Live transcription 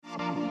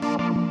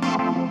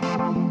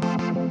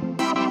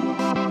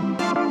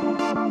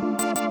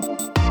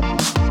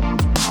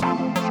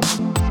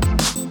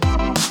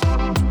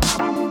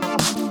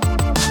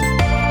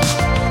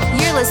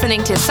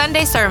listening to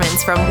Sunday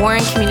Sermons from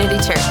Warren Community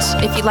Church.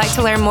 If you'd like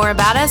to learn more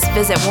about us,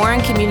 visit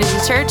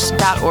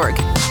warrencommunitychurch.org.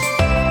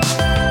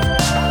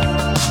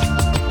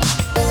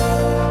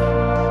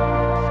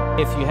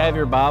 If you have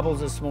your Bibles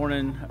this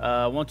morning,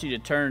 I want you to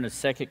turn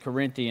to 2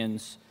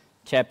 Corinthians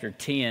chapter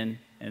 10,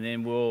 and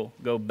then we'll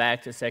go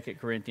back to 2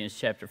 Corinthians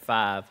chapter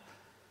 5.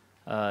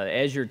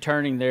 As you're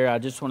turning there, I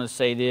just want to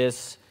say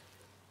this.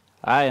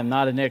 I am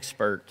not an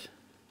expert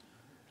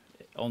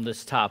on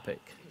this topic.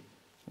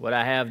 What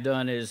I have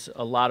done is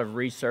a lot of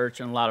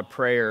research and a lot of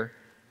prayer.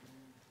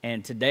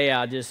 And today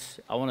I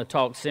want to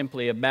talk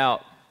simply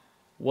about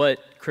what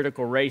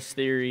critical race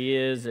theory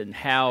is and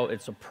how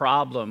it's a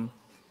problem.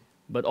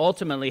 But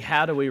ultimately,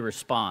 how do we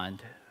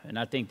respond? And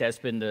I think that's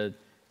been the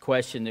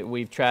question that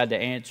we've tried to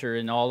answer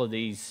in all of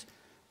these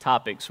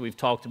topics we've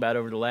talked about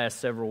over the last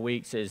several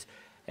weeks is,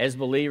 as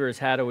believers,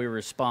 how do we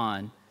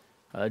respond?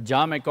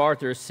 John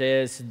MacArthur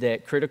says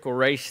that critical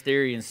race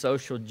theory and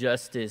social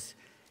justice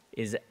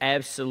is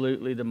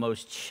absolutely the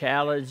most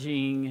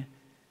challenging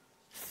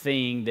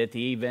thing that the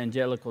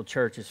evangelical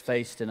church has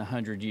faced in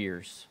 100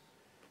 years.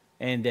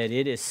 And that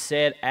it is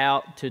set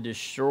out to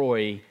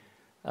destroy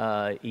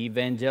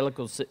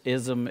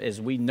evangelicalism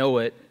as we know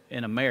it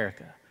in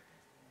America.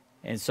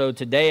 And so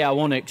today I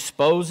want to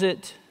expose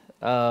it.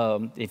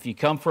 If you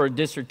come for a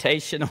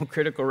dissertation on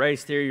critical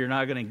race theory, you're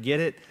not going to get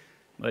it.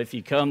 But if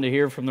you come to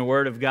hear from the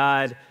Word of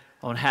God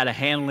on how to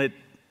handle it,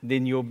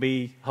 then you'll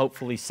be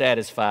hopefully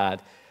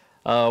satisfied.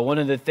 One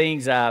of the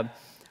things I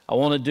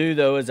want to do,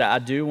 though, is I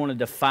do want to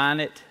define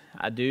it.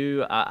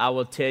 I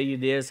will tell you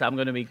this. I'm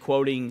going to be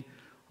quoting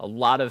a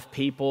lot of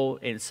people,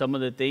 and some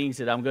of the things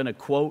that I'm going to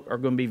quote are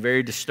going to be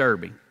very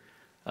disturbing.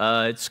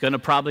 It's going to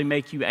probably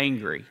make you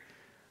angry.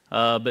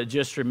 But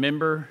just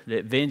remember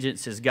that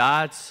vengeance is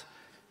God's,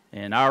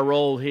 and our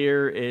role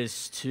here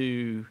is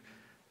to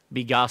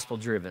be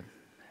gospel-driven.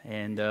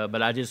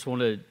 But I just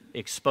want to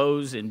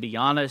expose and be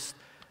honest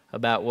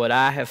about what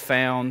I have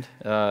found,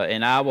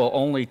 and I will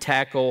only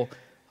tackle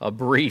a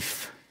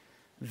brief,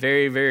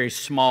 very, very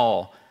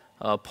small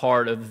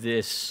part of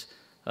this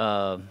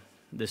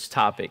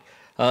topic.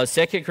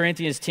 2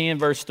 Corinthians 10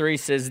 verse 3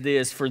 says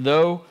this, "For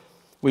though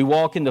we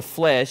walk in the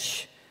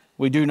flesh,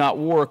 we do not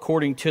war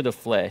according to the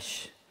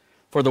flesh.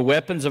 For the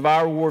weapons of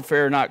our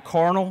warfare are not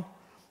carnal,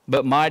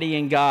 but mighty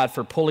in God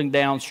for pulling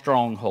down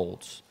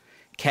strongholds,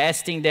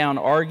 casting down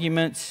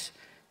arguments,"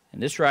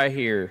 and this right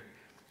here,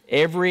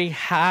 "every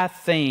high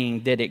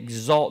thing that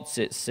exalts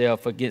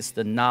itself against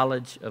the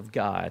knowledge of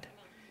God,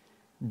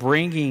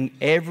 bringing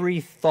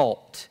every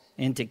thought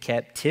into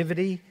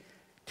captivity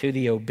to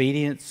the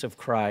obedience of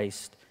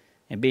Christ,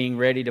 and being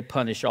ready to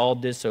punish all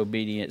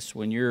disobedience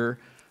when your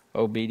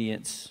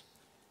obedience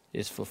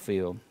is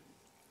fulfilled."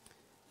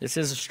 This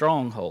is a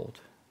stronghold.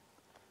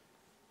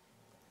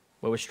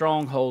 But with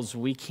strongholds,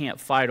 we can't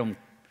fight them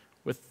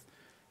with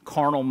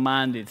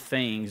carnal-minded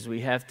things.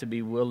 We have to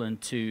be willing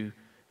to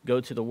go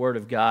to the Word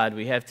of God.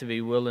 We have to be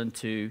willing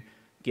to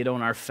get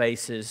on our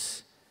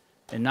faces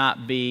and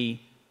not be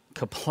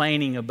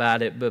complaining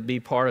about it, but be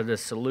part of the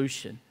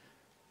solution,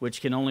 which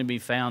can only be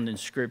found in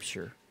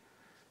Scripture.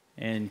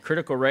 And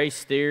critical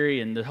race theory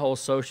and the whole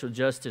social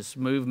justice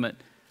movement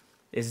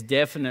is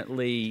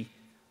definitely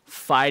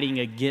fighting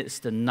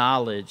against the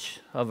knowledge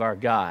of our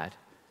God.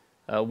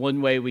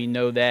 One way we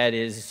know that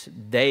is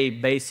they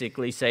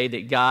basically say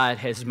that God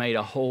has made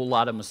a whole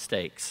lot of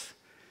mistakes.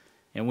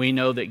 And we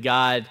know that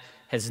God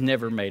has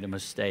never made a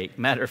mistake.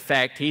 Matter of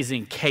fact, He's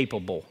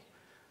incapable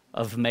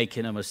of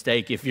making a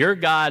mistake. If your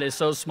God is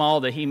so small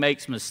that He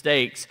makes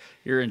mistakes,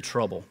 you're in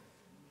trouble.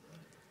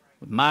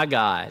 With my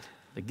God,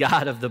 the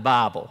God of the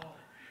Bible,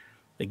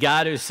 the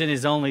God who sent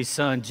His only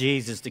Son,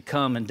 Jesus, to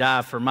come and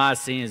die for my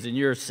sins and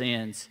your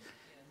sins,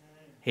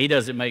 He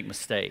doesn't make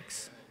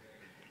mistakes.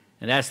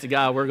 And that's the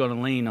God we're going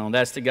to lean on.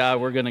 That's the God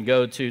we're going to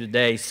go to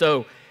today.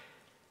 So,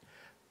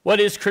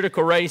 what is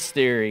critical race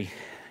theory?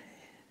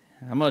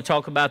 I'm going to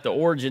talk about the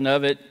origin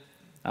of it.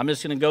 I'm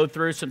just going to go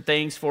through some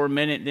things for a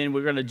minute, then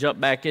we're going to jump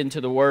back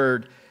into the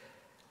Word.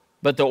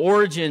 But the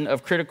origin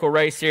of critical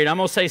race theory, and I'm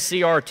going to say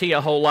CRT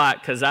a whole lot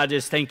because I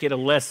just think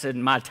it'll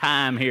lessen my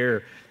time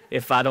here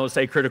if I don't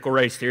say critical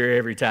race theory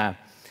every time.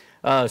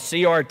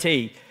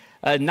 CRT.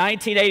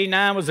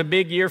 1989 was a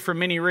big year for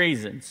many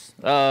reasons.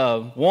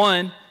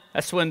 One,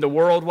 that's when the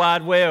World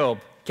Wide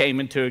Web came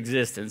into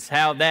existence,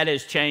 how that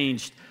has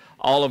changed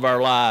all of our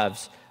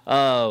lives.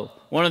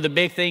 One of the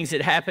big things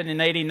that happened in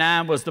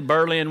 89 was the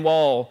Berlin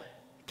Wall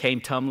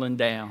came tumbling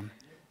down.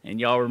 And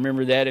y'all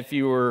remember that if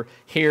you were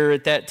here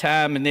at that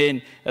time. And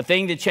then a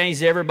thing that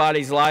changed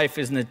everybody's life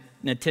is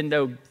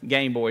Nintendo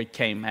Game Boy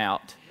came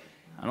out.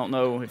 I don't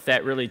know if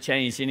that really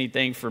changed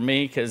anything for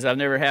me because I've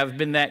never have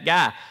been that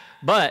guy.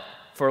 But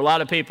for a lot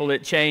of people,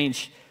 it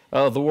changed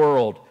the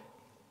world.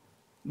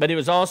 But it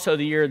was also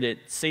the year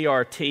that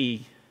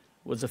CRT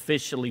was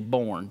officially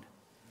born.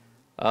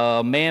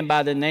 A man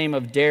by the name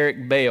of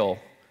Derek Bell.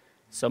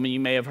 Some of you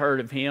may have heard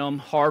of him.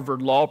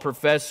 Harvard law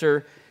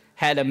professor,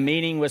 had a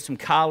meeting with some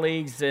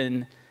colleagues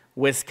in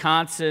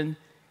Wisconsin,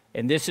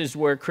 and this is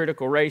where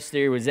critical race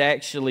theory was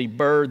actually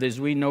birthed as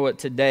we know it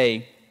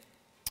today.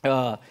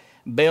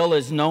 Bell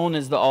is known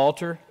as the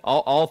author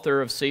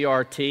of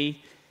CRT,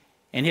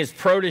 and his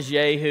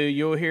protege, who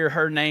you'll hear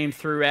her name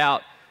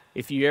throughout.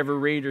 If you ever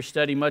read or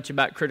study much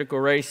about critical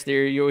race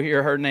theory, you'll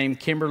hear her name,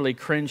 Kimberly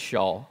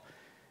Crenshaw.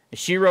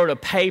 She wrote a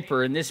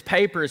paper, and this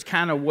paper is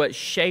kind of what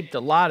shaped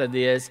a lot of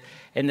this.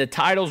 And the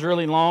title's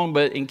really long,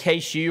 but in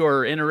case you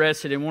are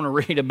interested and want to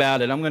read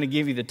about it, I'm going to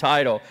give you the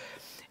title.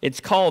 It's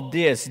called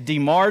this,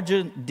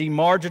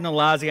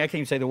 Demarginalizing, I can't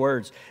even say the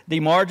words,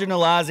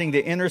 Demarginalizing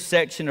the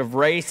Intersection of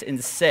Race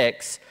and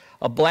Sex,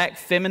 a Black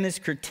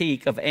Feminist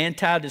Critique of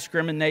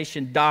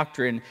Anti-Discrimination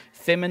Doctrine,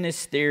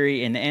 Feminist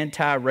Theory, and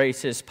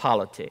Anti-Racist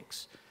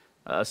Politics.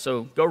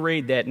 So go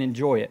read that and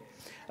enjoy it.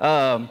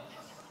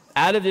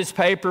 Out of this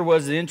paper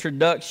was the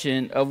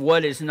introduction of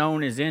what is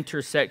known as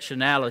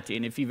intersectionality.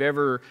 And if you've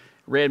ever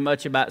read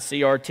much about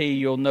CRT,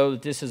 you'll know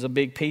that this is a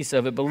big piece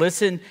of it. But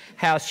listen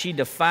how she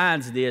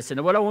defines this.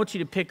 And what I want you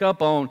to pick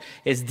up on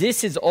is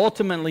this is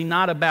ultimately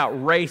not about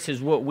race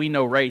as what we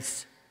know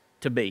race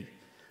to be.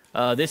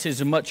 This is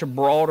a much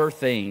broader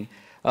thing.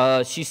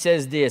 She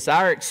says this,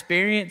 our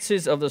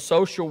experiences of the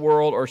social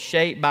world are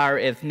shaped by our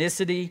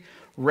ethnicity,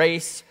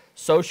 race,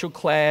 social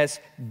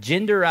class,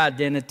 gender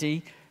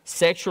identity,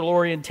 sexual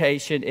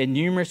orientation, and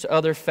numerous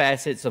other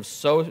facets of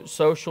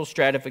social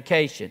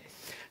stratification.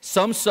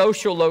 Some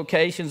social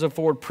locations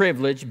afford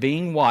privilege,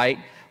 being white,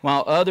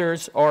 while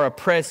others are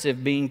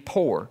oppressive, being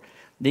poor.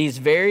 These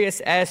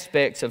various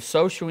aspects of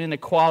social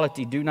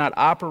inequality do not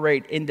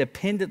operate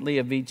independently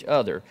of each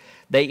other.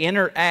 They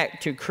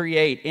interact to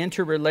create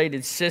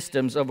interrelated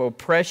systems of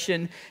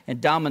oppression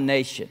and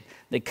domination.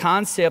 The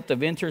concept of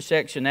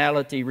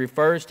intersectionality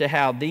refers to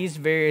how these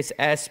various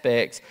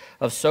aspects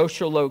of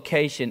social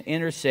location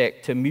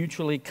intersect to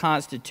mutually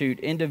constitute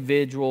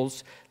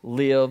individuals'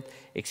 lived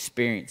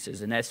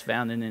experiences. And that's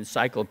found in the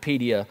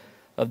Encyclopedia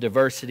of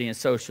Diversity and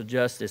Social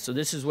Justice. So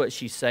this is what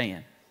she's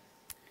saying,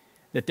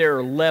 that there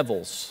are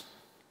levels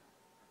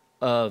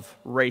of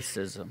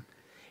racism.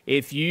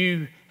 If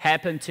you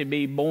happen to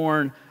be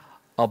born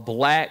a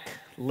black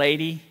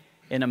lady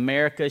in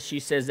America, she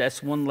says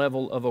that's one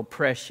level of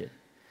oppression.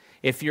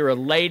 If you're a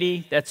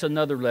lady, that's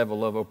another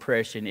level of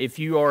oppression. If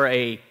you are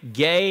a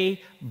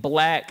gay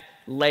black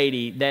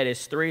lady, that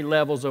is 3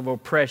 levels of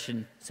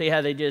oppression. See how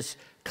they just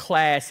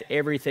class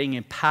everything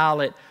and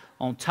pile it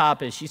on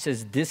top of it. She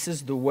says this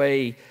is the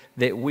way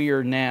that we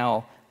are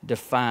now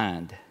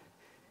defined.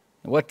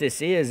 And what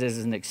this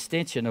is an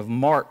extension of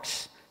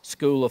Marx's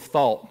school of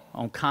thought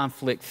on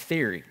conflict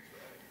theory,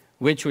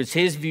 which was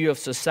his view of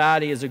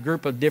society as a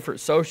group of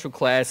different social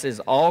classes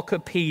all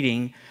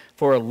competing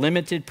for a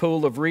limited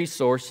pool of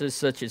resources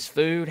such as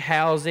food,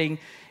 housing,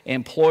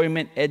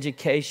 employment,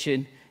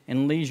 education,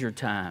 and leisure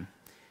time.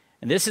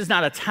 And this is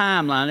not a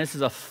timeline, this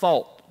is a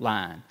fault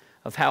line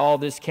of how all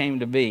this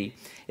came to be.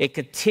 It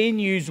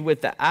continues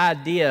with the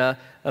idea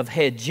of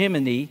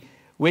hegemony,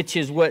 which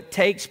is what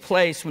takes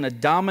place when a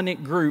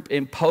dominant group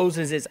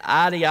imposes its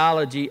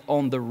ideology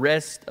on the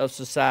rest of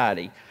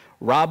society.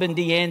 Robin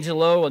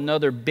DiAngelo,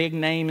 another big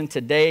name in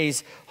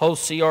today's whole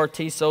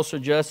CRT social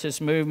justice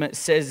movement,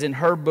 says in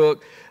her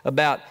book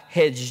about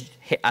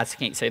I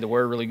can't say the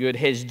word really good,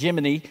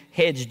 hegemony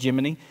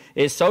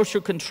is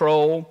social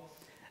control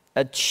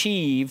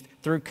achieved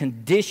through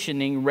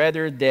conditioning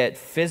rather than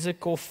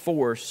physical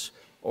force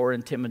or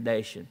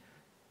intimidation.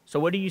 So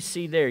what do you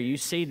see there? You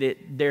see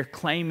that they're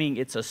claiming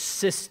it's a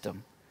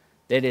system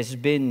that has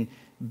been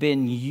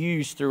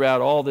used throughout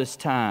all this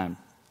time.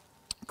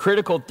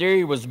 Critical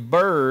theory was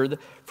birthed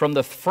from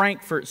the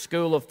Frankfurt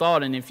School of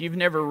Thought, and if you've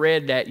never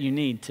read that, you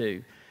need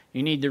to.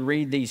 You need to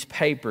read these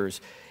papers.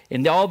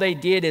 And all they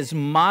did is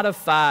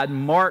modified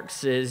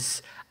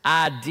Marx's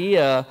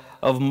idea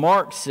of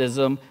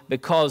Marxism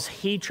because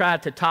he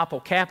tried to topple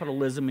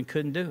capitalism and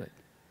couldn't do it.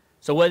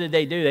 So what did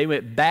they do? They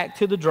went back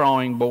to the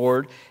drawing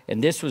board,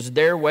 and this was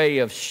their way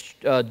of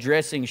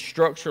addressing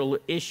structural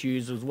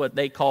issues, was what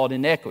they called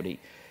inequity.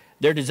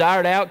 Their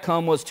desired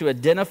outcome was to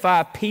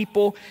identify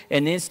people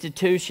and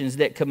institutions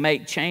that could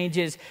make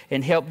changes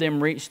and help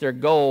them reach their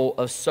goal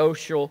of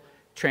social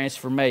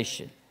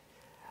transformation.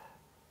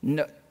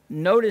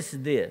 Notice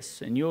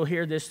this, and you'll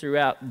hear this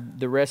throughout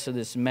the rest of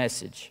this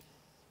message.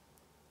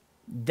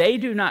 They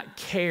do not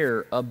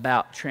care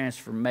about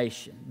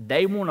transformation.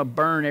 They want to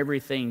burn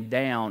everything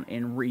down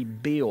and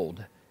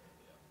rebuild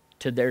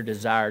to their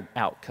desired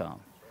outcome.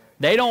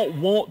 They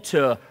don't want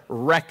to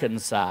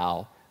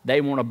reconcile. They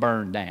want to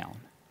burn down.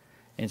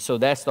 And so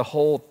that's the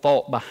whole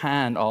thought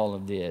behind all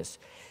of this.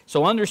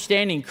 So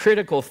understanding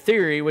critical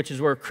theory, which is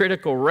where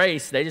critical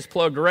race, they just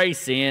plugged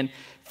race in,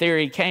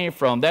 theory came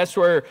from. That's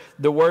where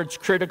the words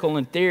critical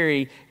and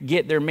theory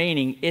get their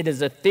meaning. It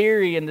is a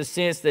theory in the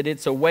sense that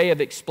it's a way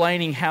of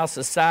explaining how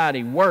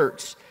society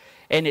works,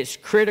 and it's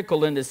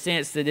critical in the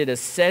sense that it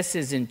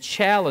assesses and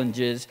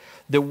challenges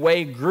the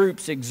way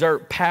groups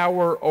exert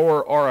power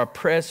or are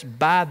oppressed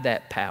by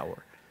that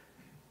power.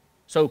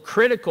 So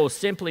critical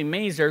simply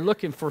means they're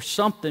looking for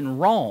something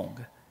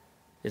wrong,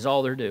 is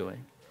all they're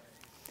doing.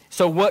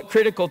 So what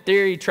critical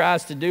theory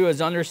tries to do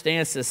is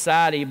understand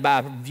society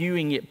by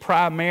viewing it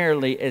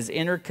primarily as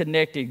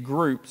interconnected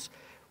groups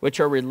which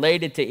are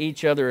related to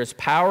each other as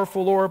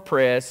powerful or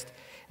oppressed,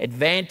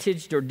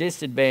 advantaged or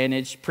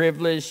disadvantaged,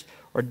 privileged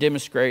or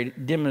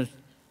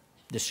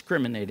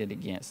discriminated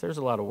against. There's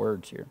a lot of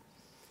words here.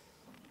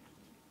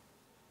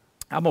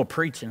 I'm going to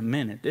preach in a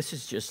minute. This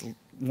is just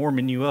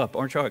warming you up.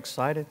 Aren't y'all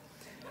excited?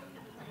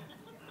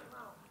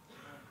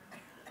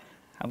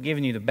 I'm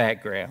giving you the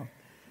background.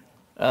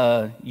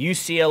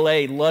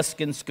 UCLA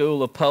Luskin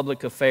School of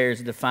Public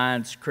Affairs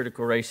defines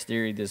critical race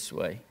theory this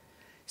way.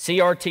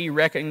 CRT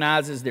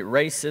recognizes that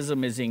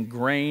racism is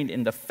ingrained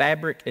in the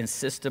fabric and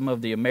system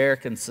of the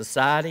American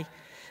society.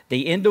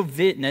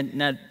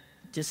 Now,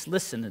 just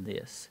listen to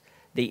this.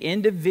 The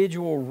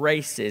individual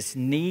racists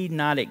need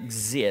not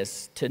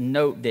exist to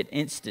note that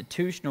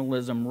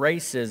institutionalism,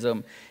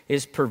 racism,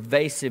 is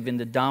pervasive in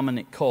the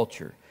dominant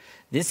culture.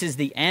 This is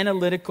the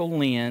analytical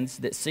lens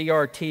that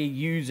CRT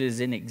uses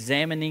in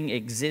examining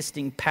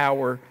existing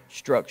power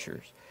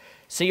structures.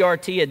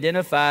 CRT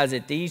identifies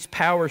that these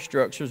power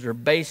structures are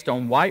based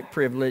on white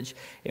privilege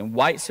and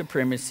white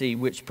supremacy,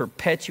 which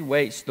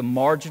perpetuates the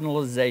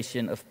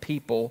marginalization of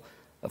people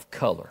of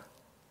color.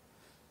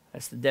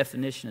 That's the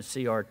definition of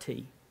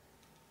CRT.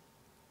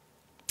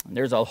 And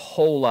there's a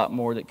whole lot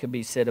more that could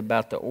be said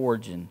about the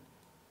origin.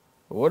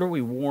 But what are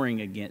we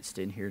warring against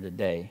in here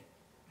today?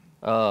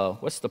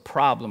 What's the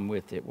problem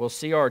with it? Well,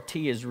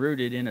 CRT is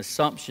rooted in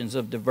assumptions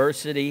of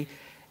diversity,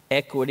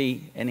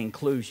 equity, and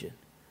inclusion.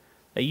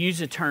 They use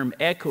the term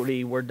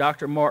equity where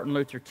Dr. Martin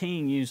Luther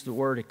King used the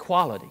word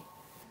equality.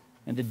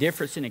 And the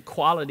difference in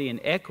equality and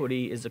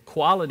equity is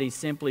equality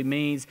simply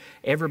means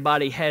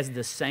everybody has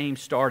the same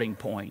starting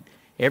point.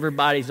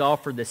 Everybody's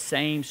offered the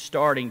same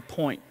starting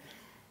point.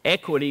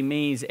 Equity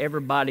means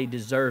everybody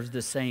deserves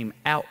the same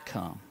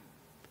outcome.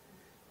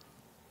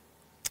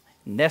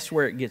 And that's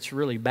where it gets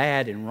really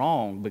bad and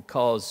wrong,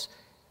 because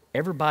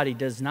everybody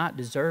does not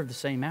deserve the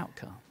same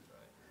outcome.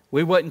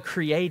 We wasn't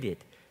created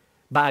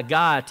by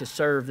God to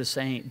serve the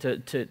same,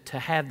 to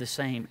have the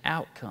same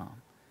outcome.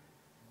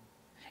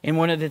 And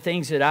one of the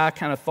things that I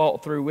kind of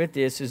fought through with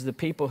this is the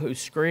people who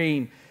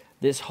scream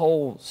this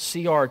whole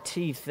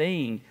CRT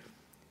thing.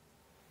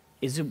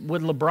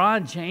 Would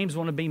LeBron James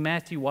want to be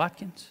Matthew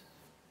Watkins?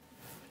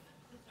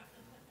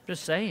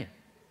 Just saying.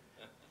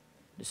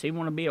 Does he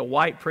want to be a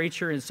white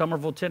preacher in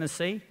Somerville,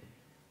 Tennessee?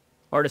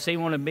 Or does he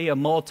want to be a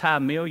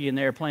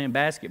multi-millionaire playing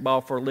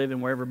basketball for a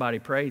living where everybody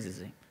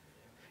praises him?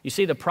 You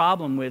see, the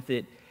problem with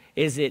it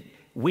is that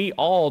we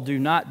all do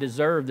not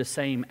deserve the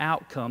same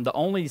outcome. The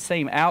only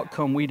same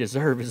outcome we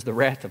deserve is the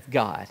wrath of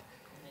God.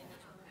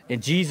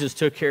 And Jesus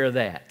took care of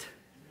that.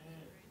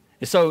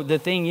 And so the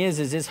thing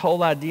is this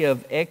whole idea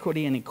of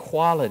equity and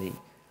equality,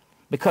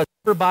 because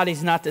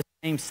everybody's not the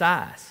same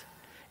size.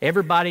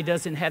 Everybody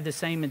doesn't have the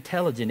same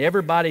intelligence.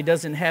 Everybody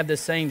doesn't have the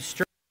same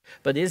strength.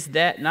 But is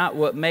that not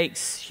what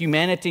makes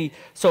humanity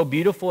so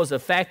beautiful, is the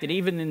fact that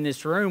even in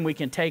this room we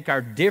can take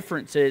our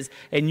differences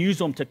and use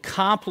them to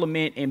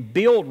complement and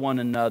build one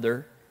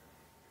another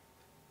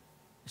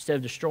instead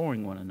of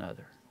destroying one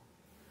another?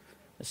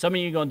 Some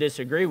of you are going to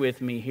disagree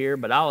with me here,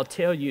 but I'll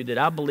tell you that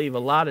I believe a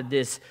lot of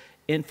this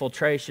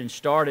infiltration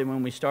started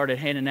when we started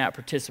handing out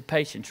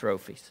participation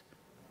trophies.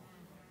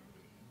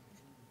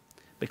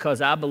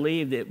 Because I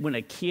believe that when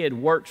a kid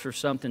works for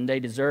something, they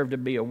deserve to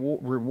be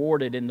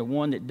rewarded, and the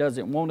one that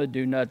doesn't want to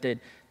do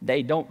nothing,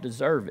 they don't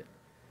deserve it.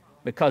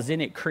 Because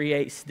then it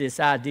creates this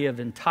idea of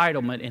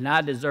entitlement, and I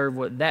deserve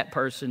what that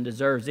person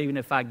deserves, even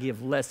if I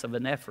give less of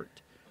an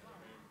effort.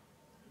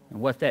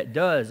 And what that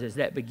does is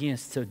that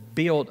begins to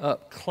build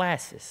up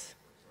classes.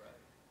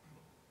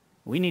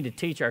 We need to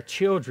teach our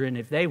children,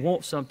 if they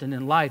want something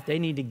in life, they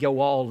need to go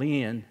all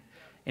in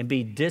and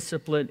be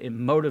disciplined and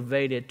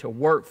motivated to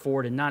work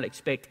for it and not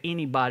expect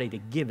anybody to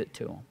give it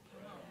to them.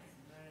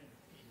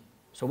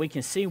 So we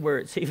can see where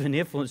it's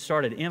even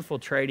started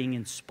infiltrating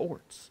in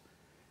sports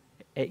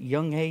at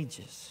young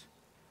ages.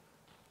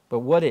 But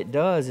what it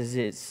does is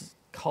it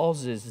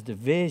causes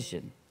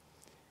division.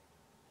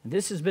 And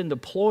this has been the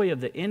ploy of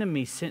the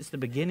enemy since the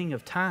beginning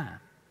of time.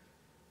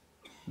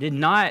 Did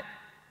not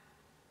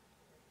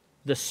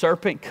the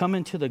serpent come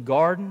into the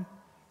garden?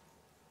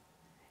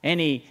 And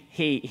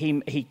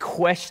he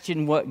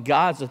questioned what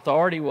God's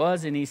authority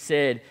was, and he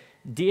said,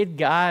 did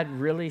God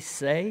really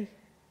say?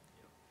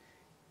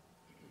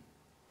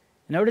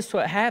 Notice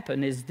what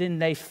happened is then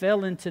they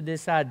fell into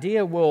this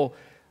idea, well,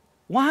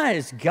 why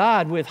is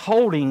God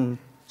withholding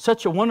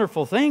such a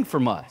wonderful thing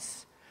from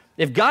us?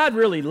 If God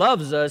really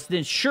loves us,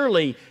 then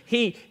surely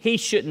he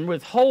shouldn't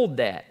withhold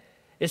that.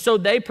 And so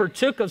they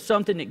partook of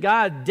something that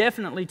God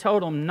definitely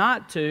told them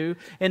not to.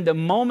 And the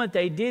moment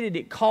they did it,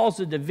 it caused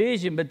a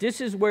division. But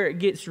this is where it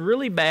gets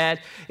really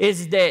bad,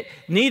 is that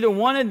neither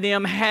one of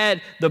them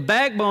had the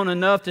backbone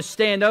enough to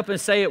stand up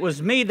and say it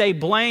was me. They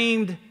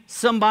blamed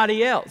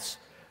somebody else,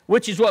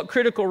 which is what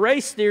critical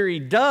race theory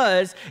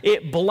does.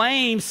 It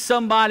blames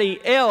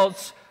somebody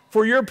else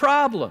for your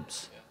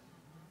problems.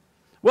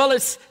 Well,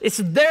 it's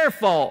their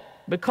fault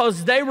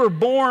because they were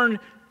born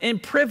in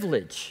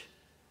privilege.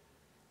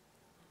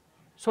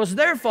 So it's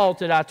their fault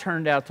that I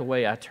turned out the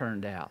way I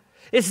turned out.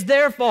 It's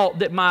their fault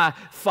that my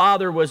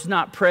father was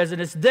not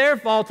present. It's their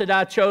fault that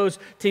I chose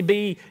to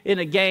be in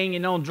a gang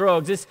and on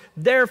drugs. It's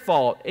their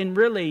fault. And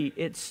really,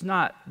 it's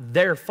not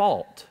their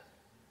fault.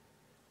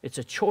 It's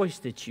a choice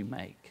that you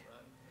make.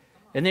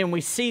 And then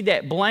we see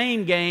that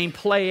blame game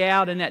play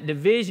out and that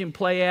division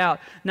play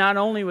out not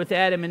only with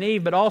Adam and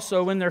Eve, but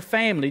also in their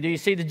family. Do you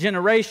see the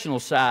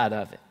generational side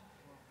of it?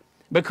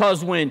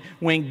 Because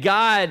when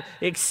God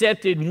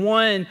accepted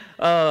one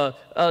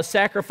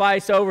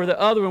sacrifice over the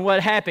other one, what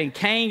happened?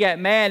 Cain got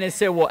mad and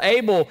said, well,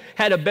 Abel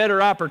had a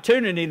better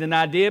opportunity than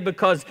I did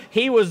because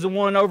he was the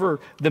one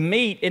over the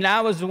meat and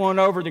I was the one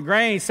over the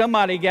grain.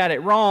 Somebody got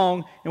it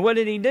wrong. And what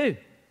did he do?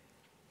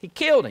 He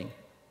killed him.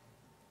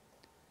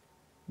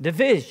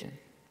 Division.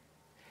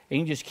 And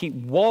you just keep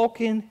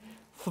walking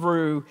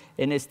through,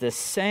 and it's the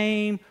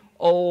same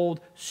old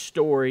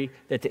story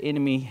that the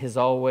enemy has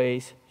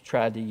always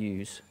tried to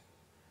use.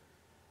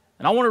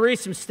 And I want to read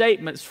some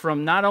statements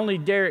from not only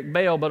Derek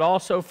Bell, but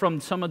also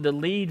from some of the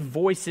lead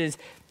voices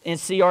in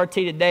CRT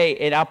today.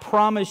 And I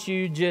promise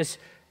you, just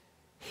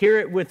hear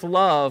it with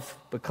love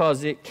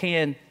because it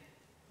can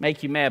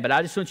make you mad. But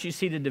I just want you to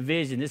see the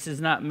division. This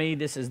is not me.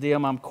 This is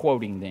them. I'm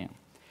quoting them.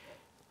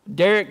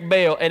 Derek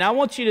Bell, and I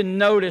want you to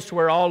notice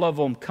where all of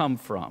them come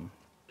from.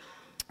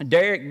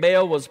 Derek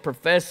Bell was a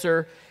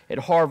professor at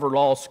Harvard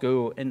Law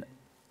School, and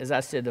as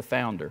I said, the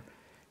founder.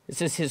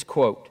 This is his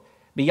quote.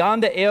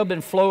 Beyond the ebb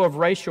and flow of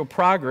racial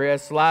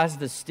progress lies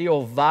the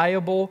still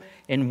viable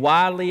and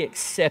widely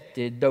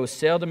accepted, though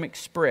seldom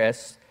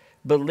expressed,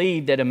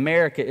 belief that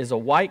America is a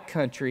white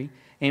country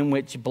in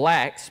which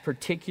blacks,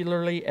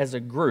 particularly as a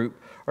group,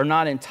 are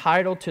not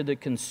entitled to the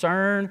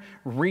concern,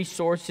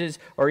 resources,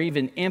 or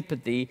even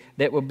empathy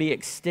that will be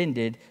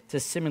extended to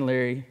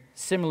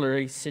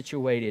similarly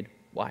situated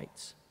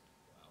whites.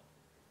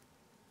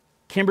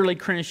 Kimberly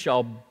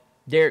Crenshaw,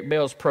 Derek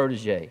Bell's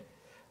protege,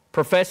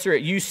 professor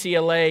at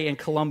UCLA and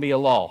Columbia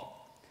Law.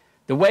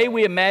 The way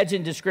we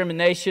imagine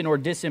discrimination or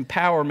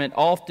disempowerment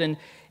often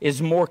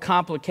is more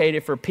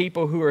complicated for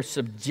people who are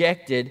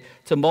subjected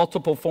to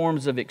multiple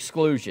forms of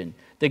exclusion.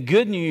 The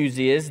good news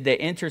is that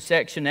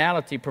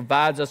intersectionality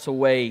provides us a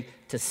way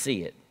to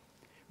see it.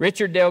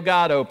 Richard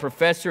Delgado,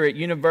 professor at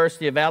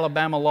University of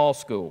Alabama Law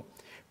School.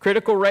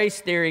 Critical race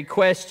theory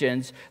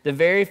questions the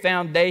very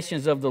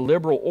foundations of the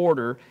liberal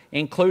order,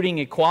 including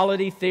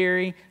equality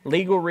theory,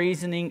 legal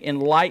reasoning,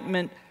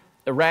 enlightenment,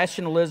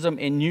 rationalism,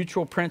 and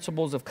neutral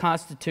principles of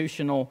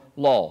constitutional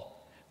law.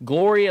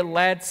 Gloria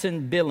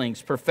Ladson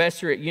Billings,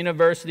 professor at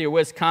University of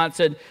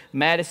Wisconsin,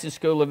 Madison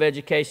School of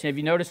Education. Have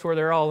you noticed where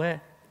they're all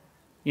at?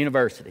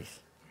 Universities.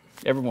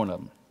 Every one of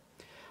them.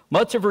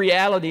 Much of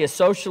reality is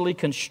socially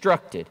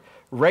constructed.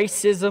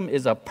 Racism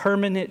is a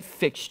permanent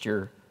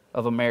fixture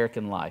of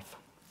American life.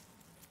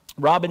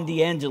 Robin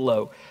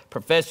DiAngelo,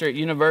 professor at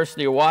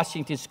University of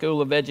Washington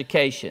School of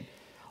Education.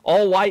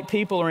 All white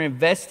people are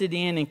invested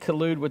in and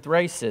collude with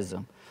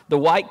racism. The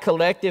white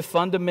collective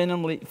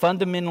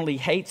fundamentally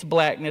hates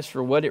blackness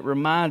for what it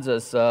reminds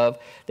us of,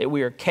 that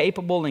we are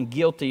capable and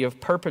guilty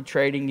of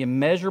perpetrating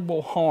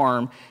immeasurable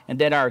harm and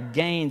that our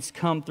gains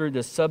come through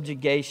the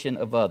subjugation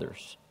of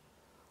others.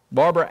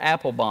 Barbara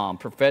Applebaum,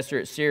 professor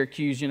at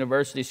Syracuse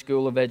University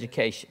School of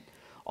Education.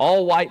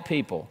 All white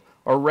people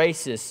are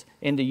racist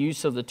in the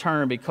use of the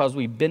term because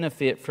we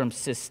benefit from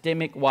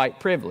systemic white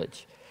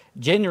privilege.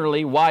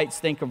 Generally, whites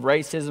think of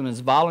racism as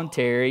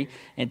voluntary,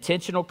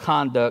 intentional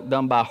conduct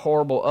done by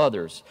horrible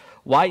others.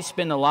 Whites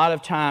spend a lot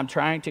of time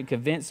trying to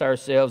convince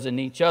ourselves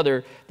and each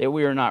other that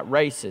we are not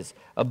racist.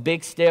 A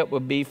big step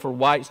would be for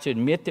whites to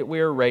admit that we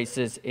are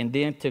racist and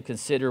then to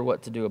consider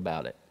what to do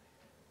about it.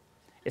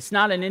 It's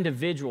not an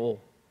individual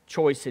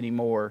choice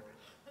anymore.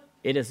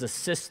 It is a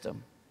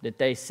system that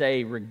they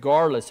say,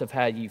 regardless of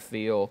how you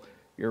feel,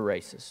 you're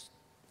racist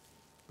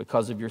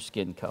because of your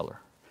skin color.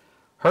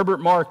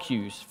 Herbert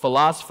Marcuse,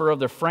 philosopher of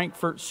the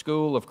Frankfurt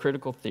School of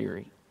Critical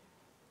Theory.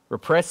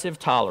 Repressive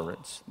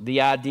tolerance,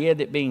 the idea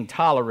that being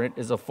tolerant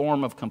is a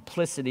form of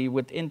complicity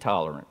with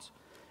intolerance,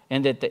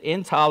 and that the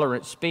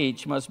intolerant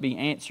speech must be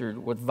answered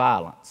with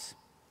violence.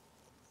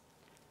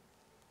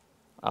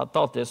 I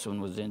thought this one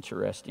was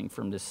interesting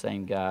from this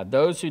same guy.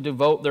 Those who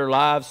devote their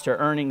lives to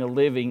earning a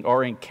living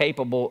are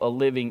incapable of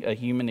living a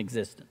human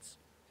existence.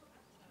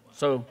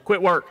 So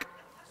quit work.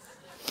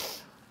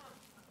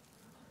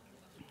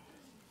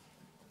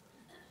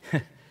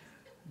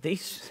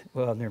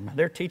 Never mind.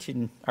 They're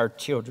teaching our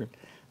children.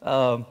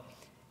 Ibram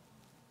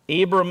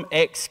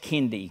X.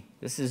 Kendi.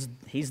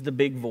 He's the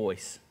big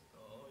voice.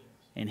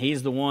 And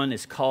he's the one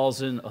that's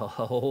causing a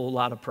whole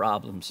lot of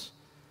problems.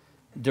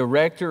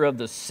 Director of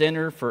the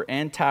Center for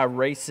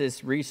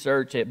Anti-Racist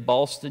Research at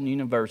Boston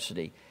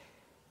University.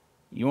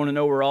 You want to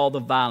know where all the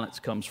violence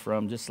comes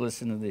from? Just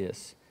listen to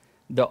this.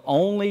 The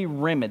only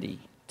remedy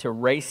to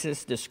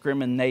racist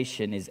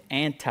discrimination is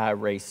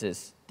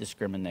anti-racist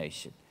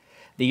discrimination.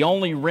 The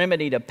only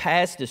remedy to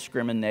past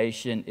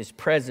discrimination is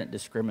present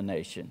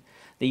discrimination.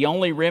 The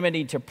only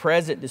remedy to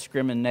present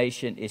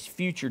discrimination is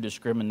future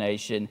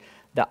discrimination.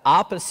 The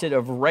opposite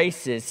of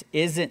racist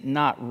isn't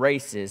not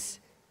racist,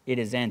 it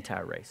is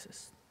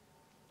anti-racist.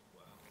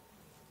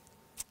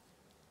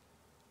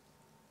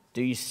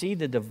 Do you see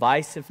the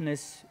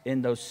divisiveness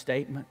in those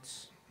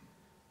statements?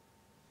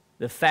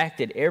 The fact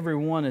that every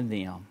one of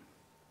them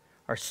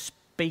are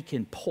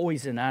speaking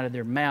poison out of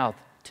their mouth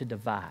to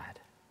divide.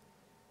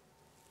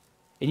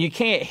 And you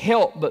can't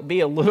help but be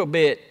a little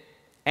bit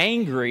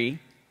angry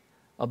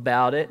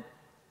about it.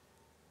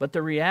 But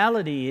the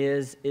reality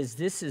is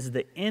this is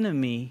the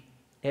enemy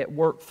at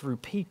work through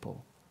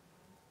people.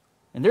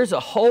 And there's a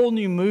whole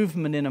new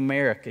movement in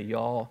America,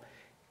 y'all.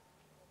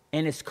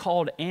 And it's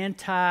called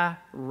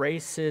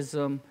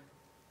anti-racism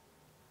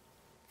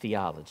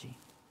theology.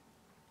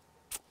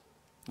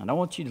 And I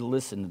want you to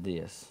listen to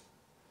this.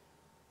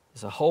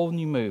 It's a whole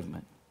new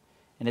movement.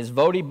 And as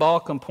Voddie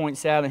Baucham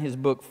points out in his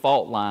book,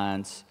 Fault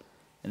Lines,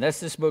 and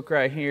that's this book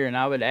right here, and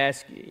I would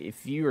ask you,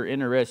 if you are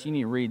interested, you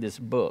need to read this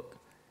book.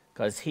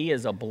 Because he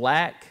is a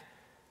black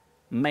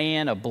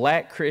man, a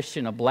black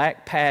Christian, a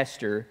black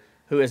pastor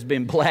who has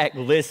been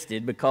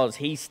blacklisted because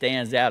he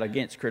stands out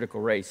against critical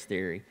race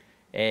theory.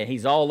 And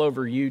he's all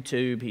over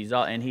YouTube. He's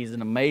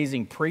an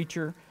amazing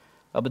preacher.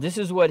 But this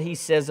is what he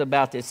says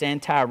about this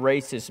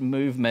anti-racist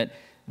movement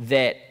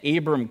that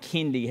Ibram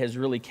Kendi has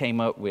really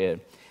came up with.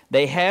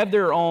 They have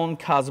their own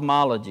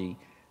cosmology,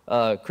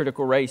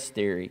 critical race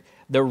theory.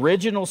 The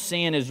original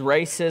sin is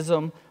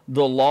racism.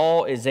 The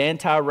law is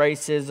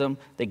anti-racism.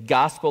 The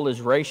gospel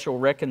is racial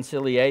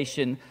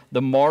reconciliation.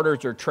 The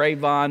martyrs are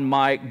Trayvon,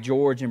 Mike,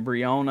 George, and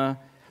Breonna.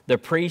 The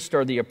priests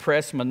are the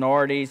oppressed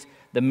minorities.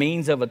 The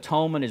means of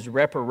atonement is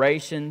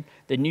reparation.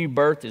 The new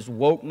birth is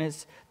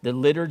wokeness. The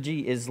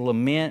liturgy is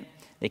lament.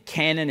 The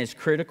canon is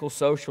critical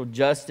social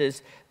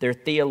justice. Their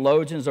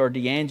theologians are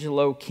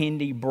D'Angelo,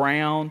 Kendi,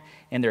 Brown,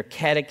 and their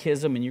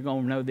catechism, and you're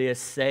going to know this,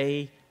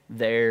 say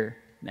their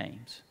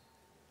names.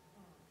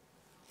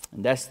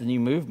 And that's the new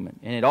movement.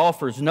 And it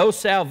offers no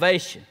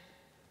salvation,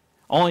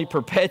 only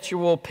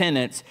perpetual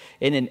penance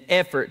in an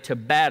effort to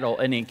battle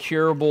an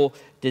incurable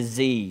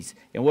disease.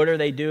 And what are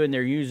they doing?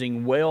 They're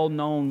using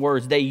well-known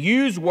words. They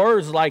use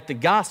words like the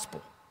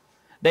gospel.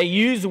 They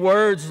use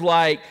words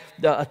like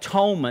the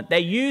atonement. They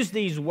use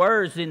these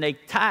words and they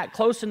tie it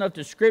close enough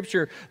to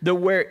Scripture that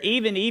where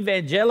even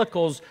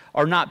evangelicals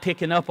are not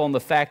picking up on the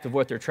fact of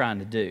what they're trying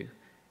to do.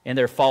 And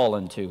they're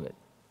falling to it.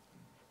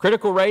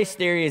 Critical race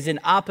theory is in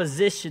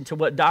opposition to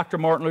what Dr.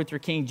 Martin Luther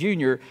King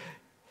Jr.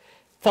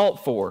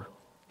 fought for.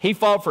 He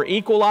fought for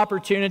equal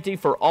opportunity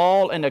for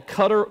all in a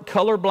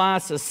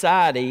colorblind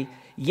society,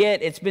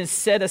 yet it's been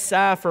set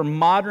aside for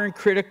modern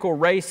critical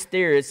race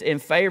theorists in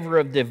favor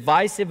of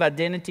divisive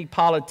identity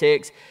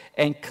politics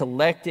and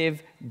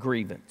collective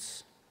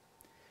grievance.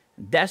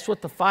 That's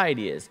what the fight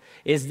is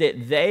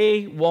that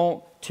they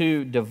want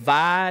to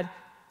divide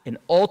and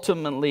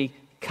ultimately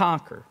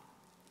conquer.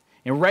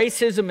 And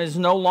racism is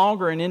no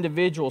longer an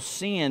individual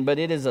sin, but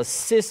it is a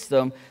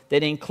system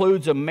that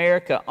includes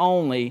America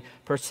only,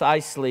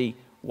 precisely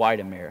white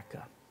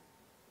America.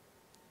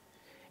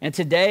 And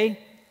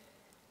today,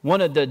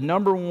 one of the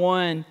number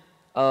one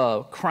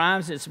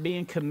crimes that's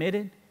being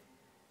committed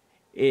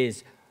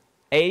is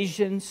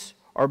Asians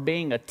are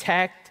being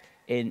attacked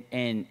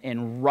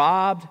and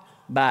robbed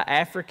by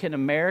African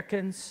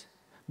Americans,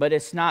 but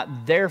it's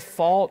not their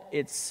fault,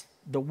 it's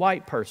the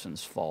white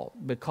person's fault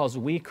because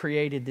we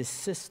created this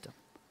system.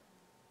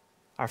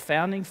 Our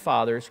founding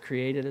fathers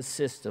created a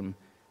system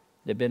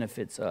that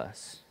benefits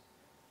us.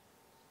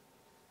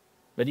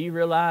 But do you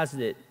realize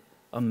that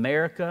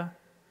America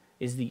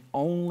is the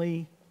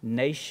only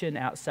nation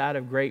outside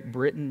of Great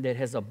Britain that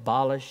has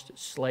abolished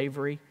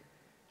slavery?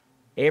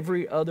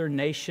 Every other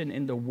nation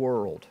in the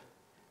world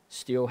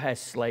still has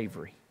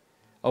slavery.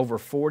 Over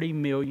 40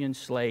 million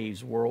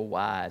slaves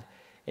worldwide,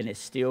 and it's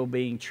still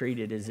being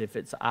treated as if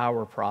it's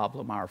our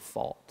problem, our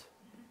fault.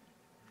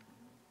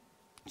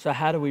 So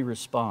how do we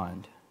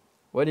respond?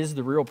 What is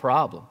the real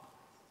problem?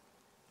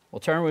 Well,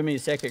 turn with me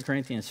to 2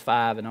 Corinthians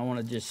 5, and I want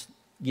to just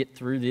get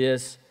through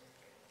this.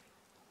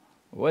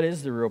 What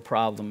is the real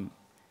problem?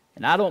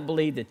 And I don't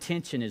believe the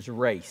tension is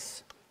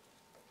race.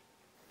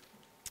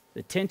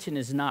 The tension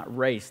is not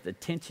race. The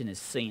tension is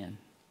sin.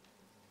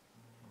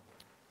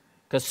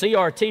 Because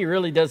CRT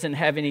really doesn't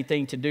have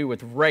anything to do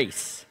with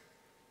race.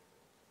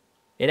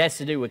 It has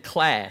to do with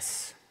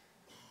class.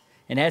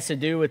 It has to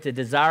do with the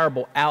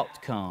desirable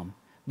outcome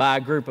by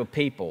a group of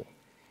people.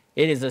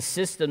 It is a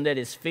system that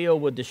is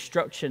filled with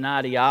destruction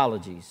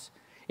ideologies.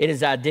 It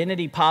is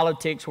identity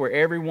politics where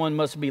everyone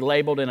must be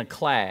labeled in a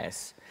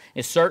class.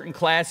 And certain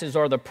classes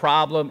are the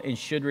problem and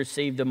should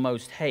receive the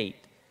most hate.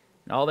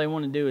 And all they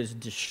want to do is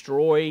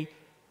destroy,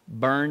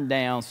 burn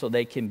down so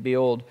they can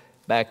build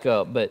back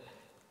up. But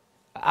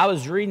I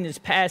was reading this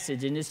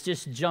passage and this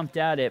just jumped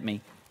out at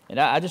me. And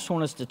I just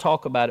want us to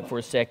talk about it for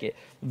a second.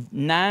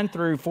 9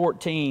 through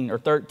 14 or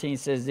 13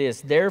 says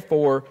this.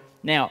 Therefore,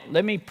 now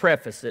let me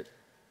preface it.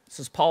 This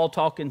is Paul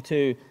talking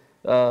to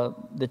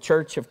the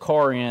church of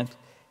Corinth.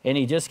 And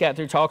he just got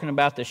through talking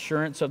about the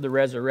assurance of the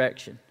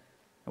resurrection.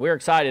 We're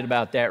excited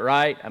about that,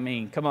 right? I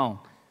mean, come on.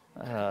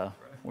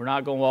 We're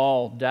not going to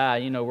all die.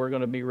 You know, we're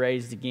going to be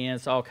raised again.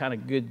 It's all kind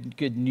of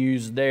good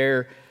news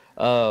there.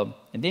 And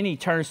then he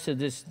turns to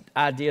this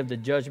idea of the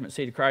judgment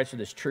seat of Christ, or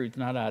this truth,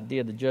 not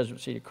idea of the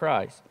judgment seat of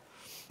Christ.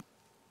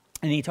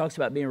 And he talks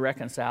about being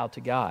reconciled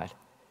to God.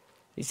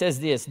 He says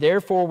this,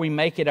 therefore we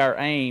make it our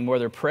aim,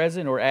 whether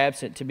present or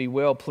absent, to be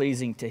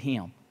well-pleasing to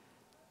him.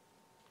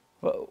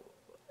 Well,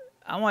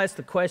 I want to ask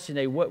the question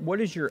today,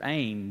 what is your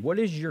aim? What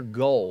is your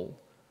goal?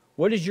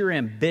 What is your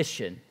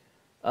ambition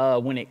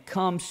when it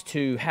comes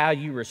to how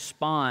you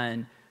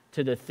respond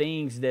to the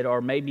things that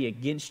are maybe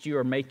against you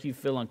or make you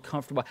feel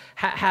uncomfortable?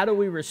 How do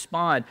we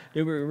respond?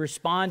 Do we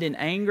respond in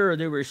anger, or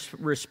do we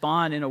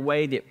respond in a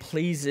way that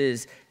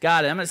pleases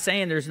God? I'm not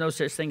saying there's no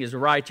such thing as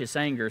righteous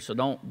anger, so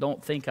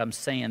don't think I'm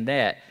saying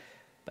that.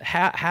 But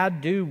how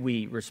do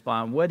we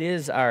respond? What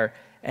is our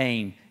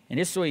aim? And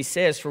this is what he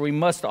says, for we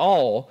must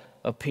all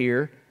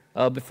appear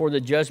before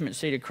the judgment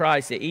seat of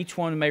Christ, that each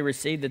one may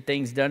receive the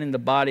things done in the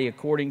body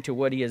according to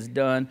what he has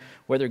done,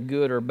 whether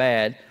good or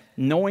bad.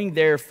 Knowing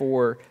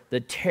therefore the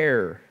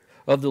terror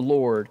of the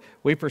Lord,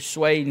 we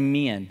persuade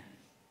men.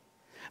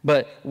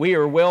 But we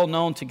are well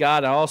known to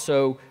God, and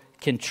also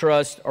can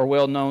trust are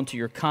well known to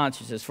your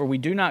consciences. For we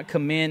do not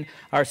commend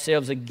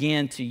ourselves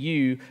again to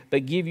you,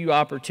 but give you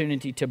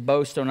opportunity to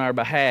boast on our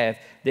behalf,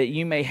 that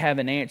you may have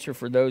an answer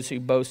for those who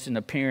boast in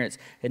appearance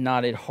and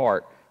not at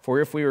heart. For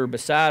if we are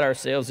beside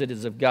ourselves, it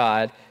is of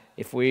God.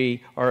 If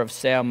we are of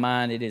sound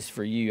mind, it is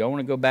for you. I want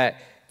to go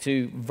back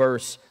to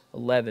verse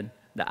 11.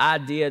 The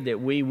idea that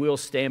we will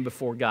stand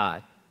before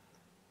God.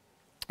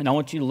 And I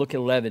want you to look at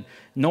 11.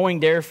 Knowing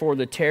therefore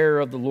the terror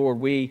of the Lord,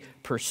 we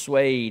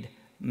persuade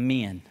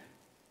men.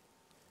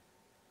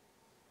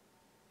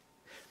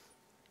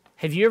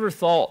 Have you ever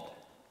thought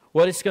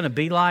what it's going to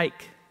be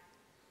like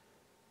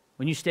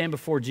when you stand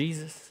before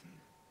Jesus?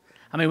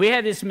 I mean, we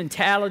have this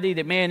mentality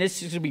that, man,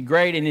 this is going to be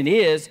great, and it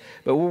is,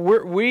 but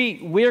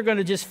we're going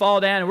to just fall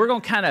down, and we're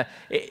going to kind of,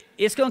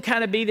 it's going to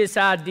kind of be this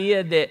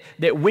idea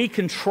that we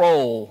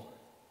control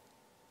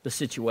the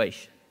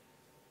situation.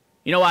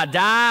 You know, I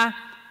die,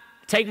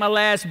 take my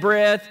last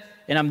breath,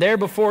 and I'm there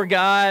before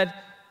God,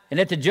 and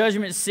at the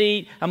judgment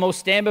seat, I'm going to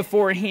stand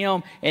before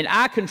him, and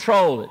I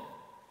control it.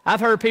 I've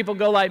heard people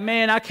go like,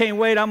 man, I can't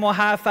wait, I'm going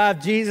to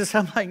high-five Jesus.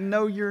 I'm like,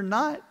 no, you're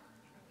not.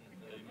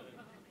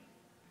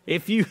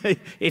 If you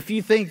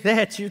think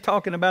that, you're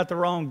talking about the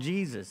wrong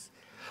Jesus.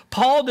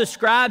 Paul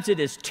describes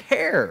it as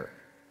terror.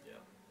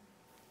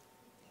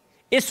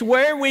 It's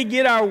where we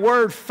get our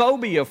word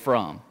phobia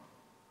from.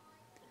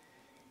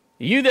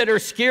 You that are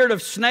scared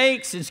of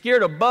snakes and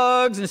scared of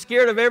bugs and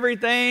scared of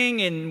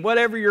everything and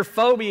whatever your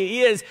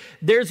phobia is,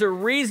 there's a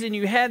reason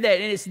you have that,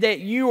 and it's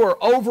that you are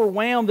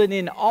overwhelmed and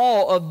in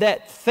awe of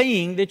that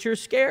thing that you're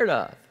scared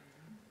of.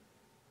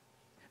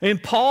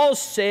 And Paul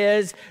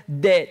says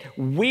that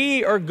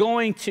we are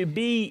going to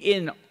be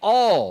in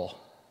awe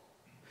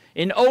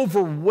and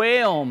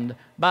overwhelmed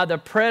by the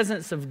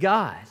presence of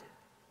God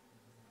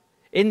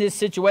in this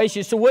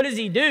situation. So what does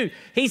he do?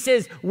 He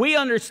says, we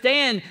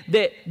understand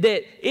that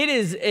it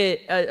is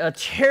a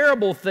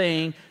terrible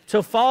thing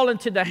to fall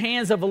into the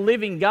hands of a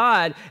living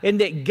God,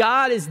 and that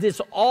God is this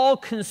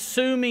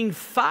all-consuming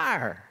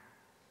fire.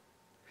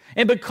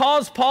 And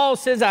because Paul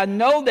says, I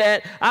know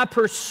that, I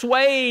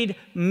persuade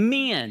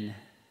men.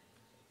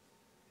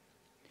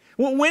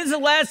 When's the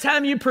last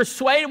time you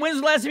persuaded? When's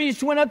the last time you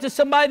just went up to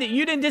somebody that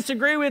you didn't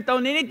disagree with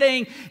on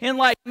anything and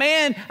like,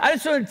 man, I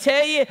just want to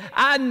tell you,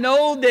 I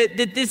know that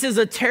this is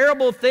a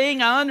terrible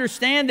thing. I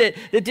understand that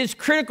this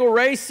critical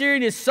race theory,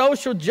 this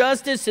social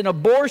justice and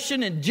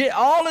abortion and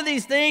all of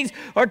these things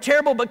are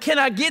terrible, but can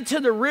I get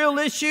to the real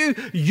issue?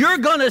 You're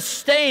going to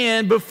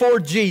stand before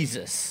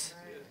Jesus.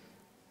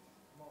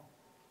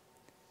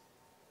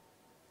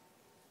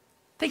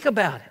 Think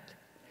about it.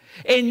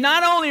 And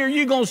not only are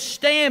you going to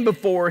stand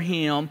before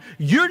him,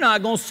 you're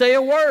not going to say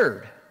a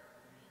word.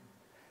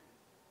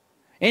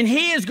 And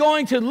he is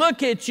going to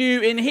look at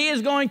you and he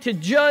is going to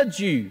judge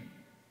you.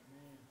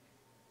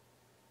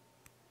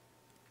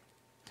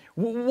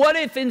 What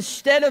if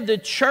instead of the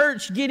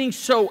church getting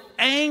so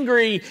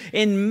angry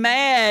and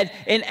mad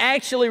and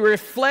actually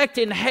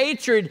reflecting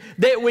hatred,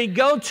 that we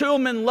go to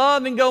them in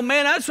love and go,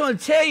 man, I just want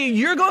to tell you,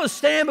 you're going to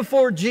stand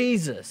before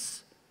Jesus.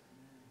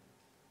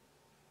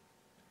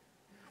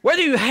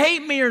 Whether you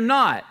hate me or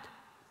not,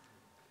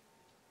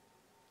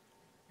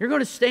 you're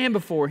going to stand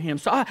before him.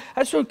 So I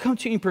just want to come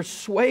to you and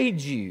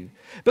persuade you.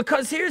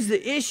 Because here's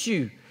the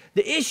issue.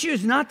 The issue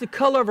is not the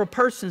color of a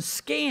person's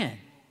skin.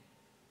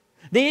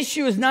 The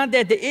issue is not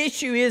that. The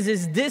issue is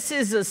this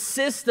is a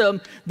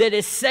system that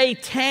is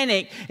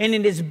satanic, and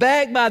it is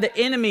backed by the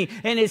enemy,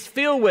 and it's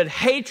filled with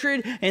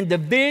hatred and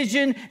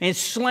division and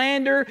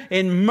slander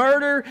and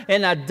murder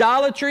and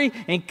idolatry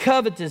and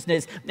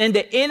covetousness. And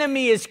the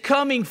enemy is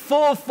coming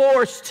full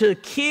force to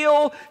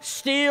kill,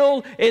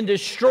 steal, and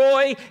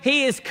destroy.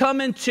 He is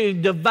coming to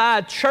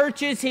divide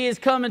churches. He is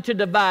coming to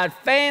divide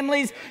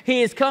families.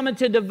 He is coming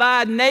to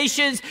divide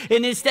nations.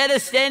 And instead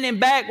of standing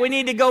back, we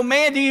need to go,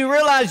 man, do you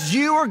realize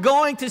you are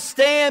going to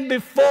stand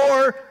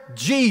before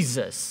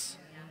Jesus?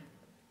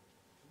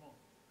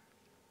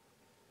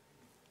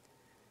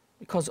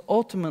 Because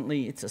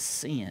ultimately it's a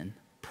sin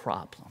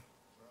problem.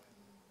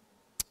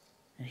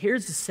 And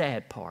here's the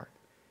sad part,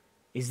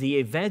 is the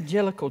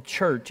evangelical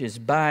church is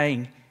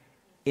buying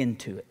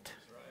into it.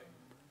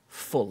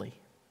 fully.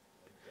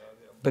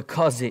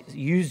 Because it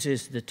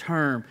uses the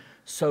term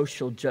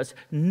social justice.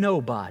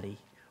 Nobody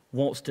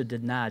wants to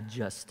deny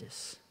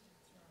justice.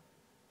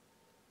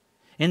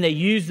 And they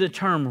use the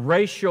term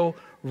racial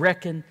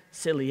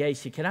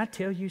reconciliation. Can I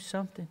tell you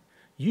something?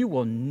 You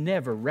will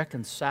never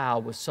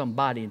reconcile with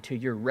somebody until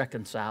you're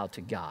reconciled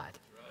to God.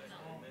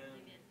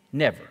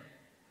 Never.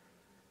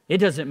 It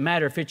doesn't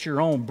matter if it's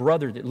your own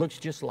brother that looks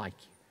just like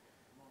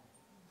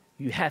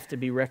you. You have to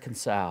be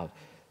reconciled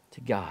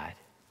to God.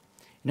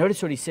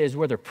 Notice what he says,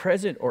 whether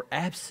present or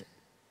absent.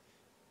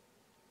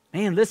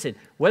 Man, listen,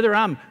 whether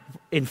I'm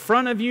in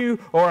front of you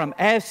or I'm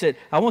absent,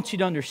 I want you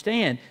to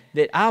understand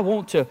that I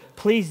want to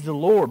please the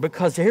Lord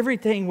because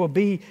everything will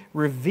be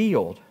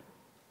revealed.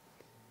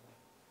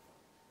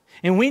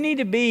 And we need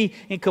to be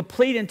in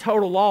complete and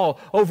total awe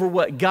over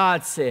what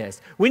God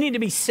says. We need to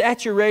be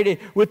saturated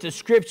with the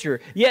Scripture.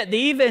 Yet the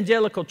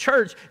evangelical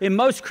church and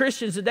most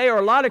Christians today, or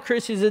a lot of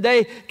Christians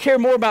today, care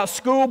more about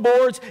school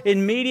boards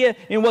and media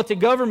and what the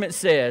government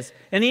says.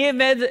 And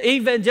the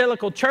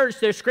evangelical church,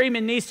 they're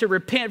screaming, needs to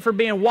repent for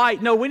being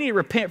white. No, we need to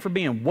repent for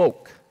being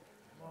woke.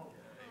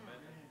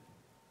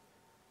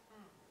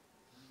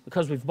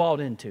 Because we've bought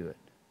into it.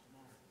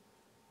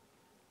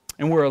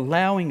 And we're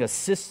allowing a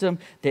system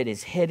that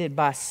is headed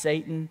by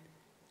Satan,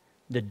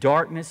 the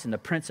darkness and the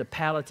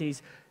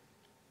principalities,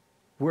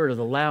 we're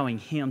allowing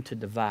him to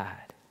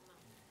divide.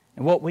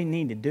 And what we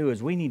need to do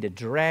is we need to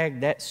drag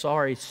that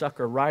sorry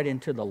sucker right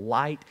into the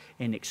light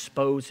and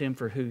expose him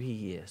for who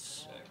he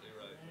is. Exactly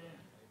right.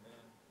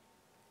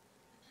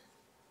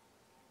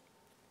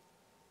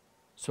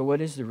 So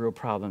what is the real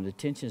problem? The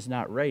tension is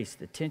not race.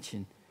 The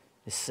tension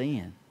is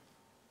sin.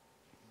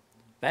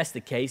 If that's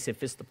the case,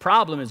 if it's the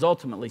problem is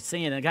ultimately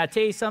sin, and I got to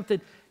tell you something,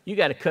 you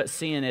got to cut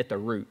sin at the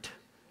root.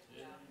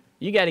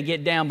 You got to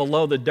get down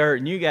below the dirt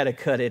and you got to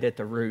cut it at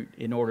the root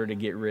in order to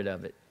get rid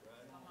of it.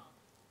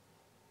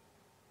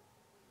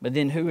 But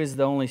then who is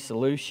the only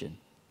solution?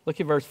 Look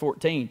at verse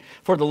 14.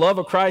 For the love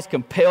of Christ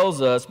compels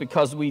us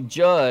because we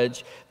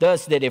judge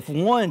thus that if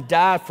one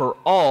died for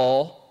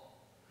all,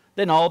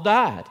 then all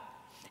died.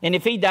 And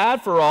if he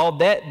died for all,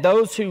 that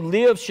those who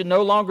live should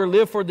no longer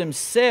live for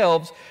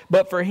themselves,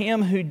 but for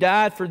him who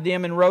died for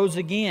them and rose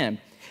again.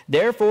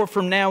 Therefore,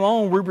 from now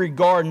on, we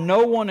regard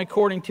no one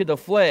according to the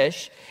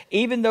flesh.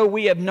 Even though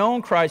we have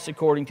known Christ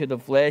according to the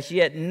flesh,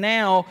 yet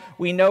now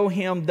we know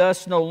him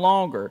thus no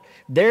longer.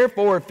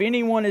 Therefore, if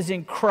anyone is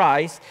in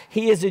Christ,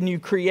 he is a new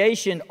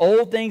creation.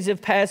 Old things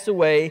have passed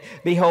away.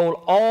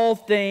 Behold, all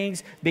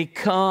things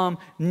become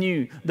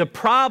new. The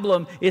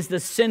problem is the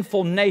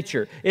sinful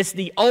nature. It's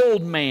the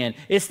old man.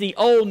 It's the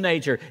old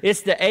nature.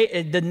 It's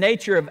the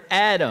nature of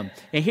Adam.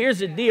 And here's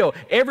the deal.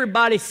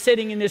 Everybody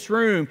sitting in this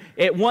room,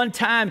 at one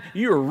time,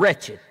 you were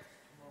wretched.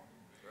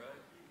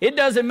 It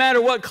doesn't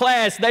matter what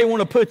class they want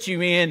to put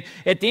you in.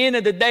 At the end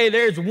of the day,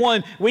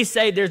 we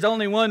say there's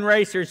only one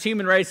race, there's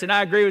human race, and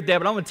I agree with that,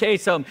 but I'm going to tell you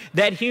something.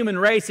 That human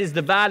race is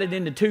divided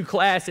into two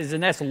classes,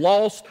 and that's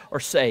lost or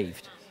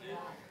saved.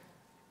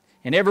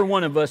 And every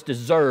one of us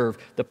deserve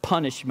the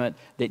punishment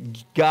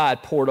that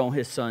God poured on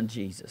his son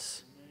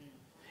Jesus.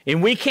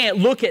 And we can't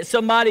look at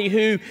somebody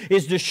who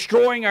is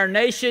destroying our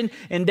nation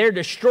and they're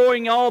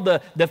destroying all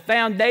the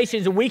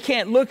foundations, and we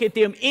can't look at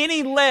them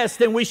any less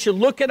than we should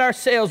look at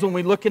ourselves when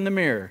we look in the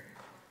mirror.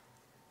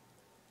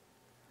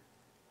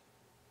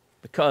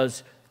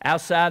 Because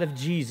outside of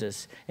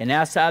Jesus and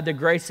outside the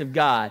grace of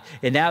God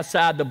and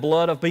outside the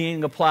blood of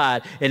being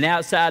applied and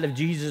outside of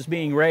Jesus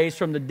being raised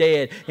from the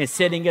dead and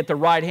sitting at the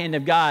right hand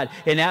of God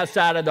and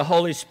outside of the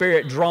Holy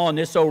Spirit drawing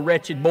this old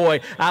wretched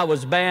boy, I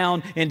was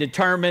bound and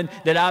determined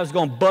that I was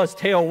going to bust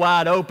hell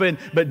wide open,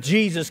 but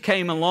Jesus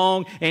came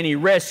along and he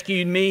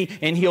rescued me,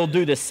 and he'll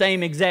do the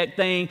same exact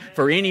thing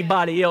for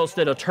anybody else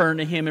that'll turn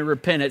to him in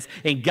repentance.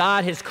 And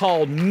God has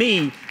called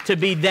me to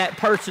be that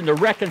person to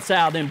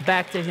reconcile them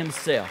back to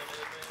himself.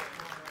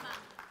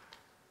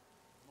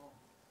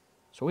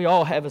 So we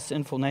all have a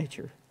sinful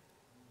nature.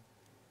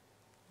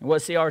 And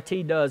what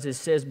CRT does is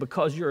says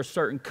because you're a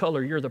certain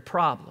color, you're the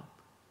problem.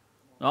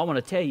 Now, I want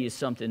to tell you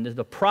something.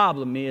 The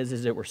problem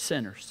is that we're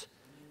sinners.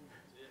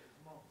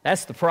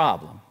 That's the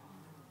problem.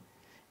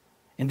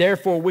 And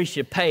therefore we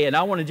should pay. And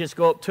I want to just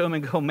go up to them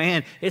and go,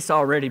 man, it's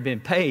already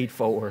been paid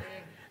for.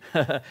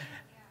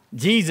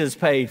 Jesus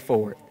paid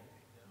for it.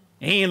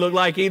 He ain't look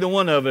like either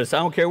one of us. I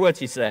don't care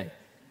what you say.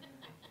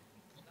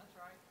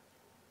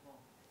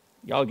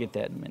 Y'all get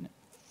that in a minute.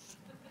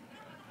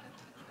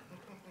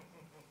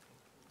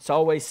 It's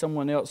always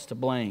someone else to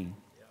blame.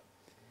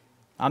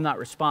 I'm not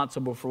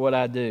responsible for what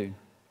I do.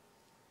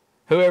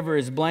 Whoever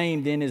is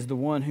blamed then is the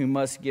one who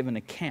must give an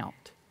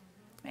account.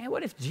 Man,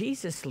 what if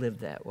Jesus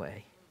lived that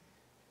way?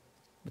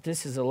 But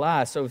this is a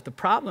lie. So if the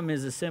problem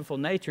is the sinful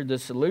nature, the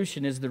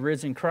solution is the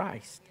risen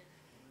Christ.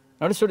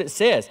 Notice what it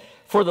says.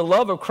 For the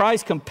love of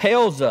Christ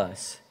compels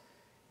us.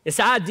 It's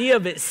the idea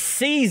of it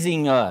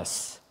seizing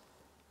us.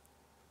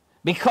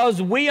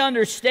 Because we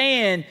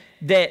understand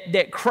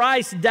that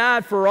Christ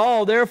died for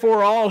all,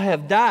 therefore all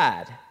have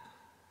died.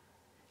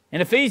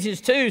 And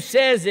Ephesians 2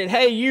 says that,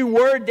 hey, you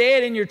were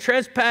dead in your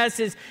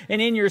trespasses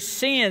and in your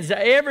sins.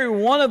 Every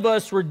one of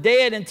us were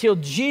dead until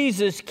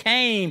Jesus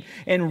came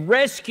and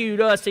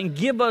rescued us and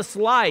give us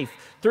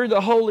life through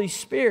the Holy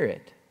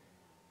Spirit.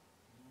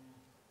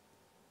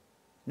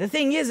 The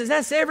thing is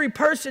that's every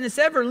person that's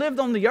ever lived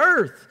on the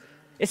earth.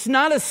 It's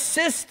not a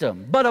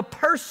system, but a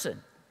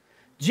person.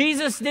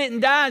 Jesus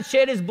didn't die and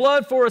shed his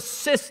blood for a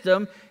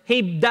system.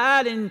 He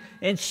died and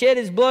shed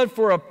his blood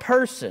for a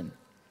person.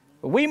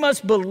 We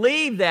must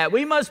believe that.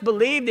 We must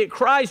believe that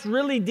Christ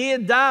really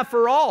did die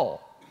for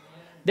all.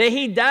 That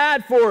he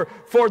died for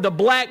the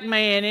black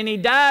man, and he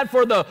died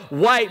for the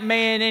white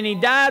man, and he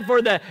died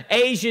for the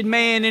Asian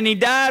man, and he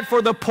died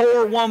for the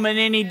poor woman,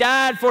 and he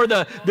died for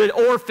the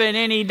orphan,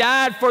 and he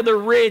died for the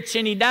rich,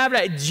 and he died for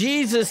that.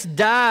 Jesus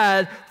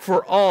died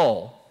for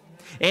all.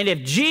 And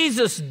if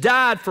Jesus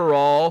died for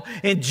all,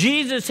 and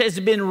Jesus has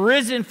been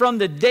risen from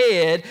the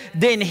dead,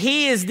 then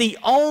he is the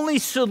only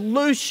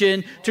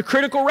solution to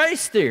critical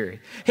race theory.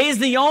 He's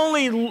the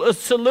only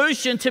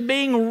solution to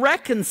being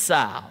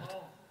reconciled.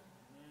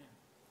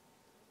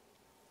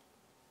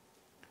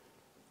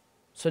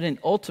 So then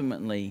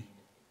ultimately,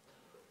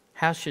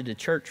 how should the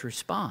church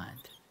respond?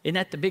 Isn't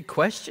that the big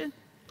question?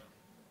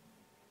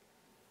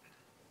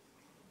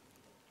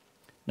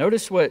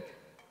 Notice what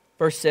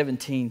verse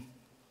 17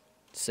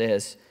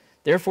 says.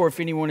 Therefore, if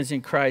anyone is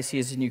in Christ, he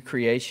is a new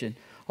creation.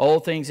 All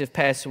things have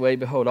passed away.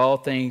 Behold, all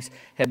things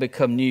have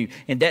become new.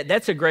 And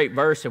that's a great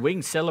verse. And we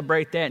can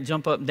celebrate that and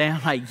jump up and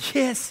down like,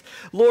 yes,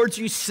 Lord,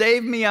 you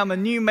saved me. I'm a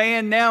new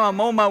man now. I'm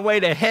on my way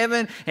to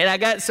heaven. And I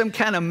got some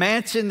kind of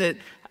mansion that,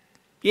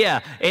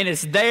 yeah, and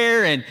it's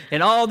there.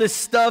 And all this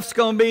stuff's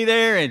going to be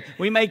there. And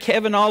we make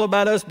heaven all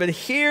about us. But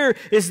here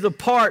is the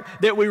part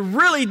that we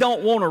really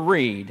don't want to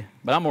read.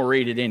 But I'm going to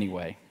read it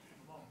anyway.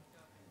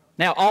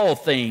 Now, all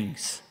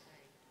things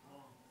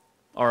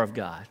are of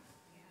God.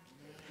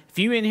 If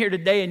you're in here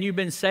today and you've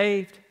been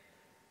saved,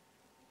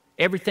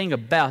 everything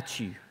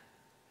about you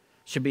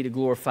should be to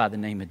glorify the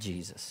name of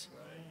Jesus.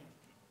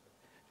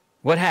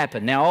 What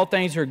happened? Now all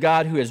things are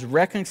God, who has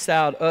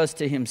reconciled us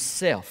to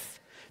himself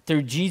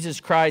through Jesus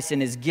Christ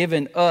and has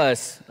given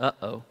us,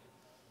 the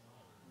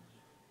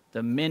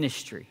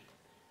ministry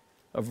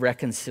of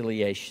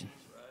reconciliation.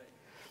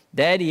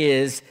 That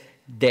is,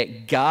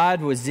 that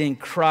God was in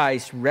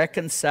Christ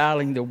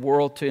reconciling the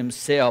world to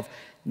himself,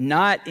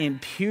 not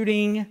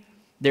imputing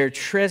their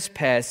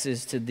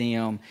trespasses to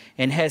them,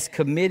 and has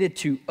committed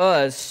to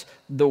us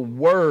the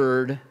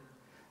word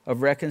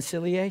of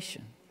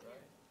reconciliation.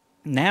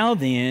 Now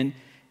then,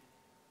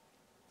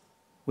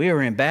 we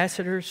are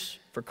ambassadors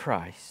for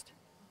Christ.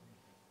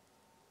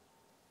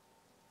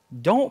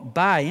 Don't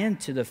buy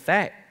into the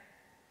fact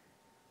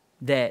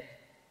that,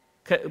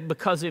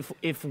 because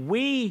if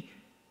we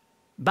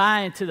buy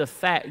into the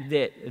fact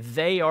that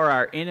they are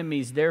our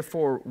enemies,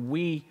 therefore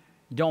we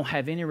don't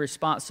have any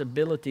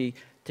responsibility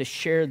to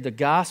share the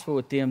gospel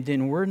with them,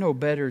 then we're no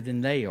better than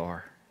they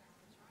are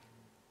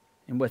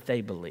in what they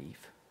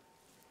believe.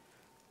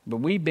 But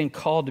we've been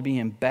called to be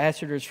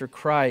ambassadors for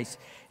Christ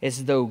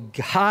as though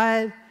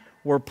God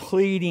were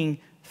pleading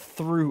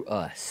through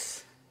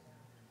us.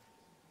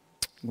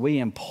 We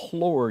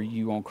implore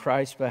you on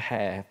Christ's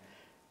behalf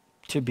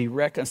to be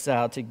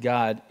reconciled to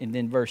God. And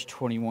then verse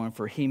 21,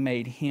 for he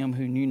made him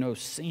who knew no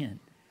sin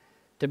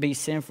to be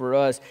sin for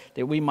us,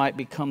 that we might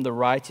become the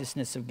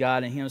righteousness of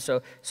God in him.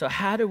 So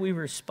how do we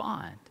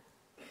respond?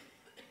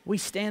 We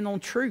stand on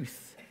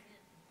truth.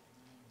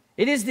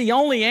 It is the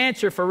only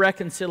answer for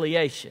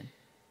reconciliation.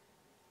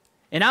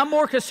 And I'm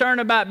more concerned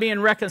about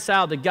being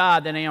reconciled to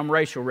God than I am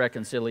racial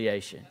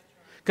reconciliation.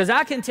 Because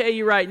I can tell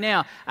you right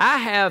now, I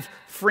have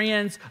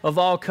friends of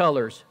all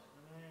colors,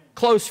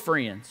 close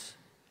friends.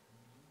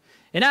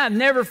 And I've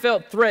never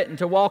felt threatened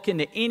to walk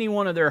into any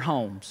one of their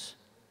homes.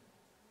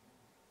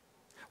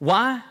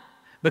 Why?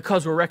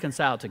 Because we're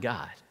reconciled to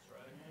God.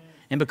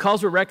 And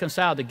because we're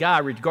reconciled to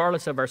God,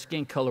 regardless of our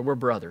skin color, we're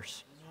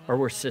brothers or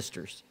we're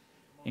sisters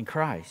in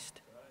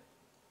Christ.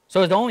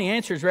 So the only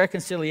answer is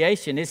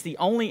reconciliation. It's the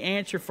only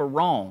answer for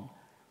wrong.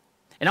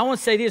 And I want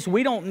to say this,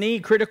 we don't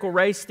need critical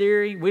race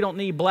theory. We don't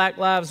need Black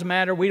Lives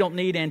Matter. We don't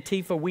need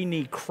Antifa. We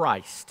need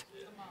Christ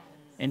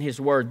and his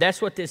word.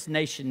 That's what this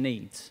nation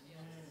needs.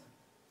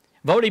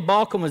 Vodi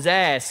Balkan was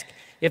asked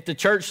if the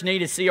church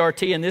needed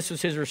CRT, and this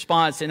was his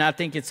response, and I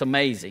think it's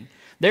amazing.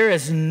 There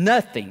is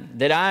nothing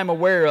that I am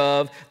aware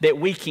of that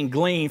we can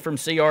glean from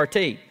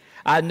CRT.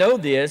 I know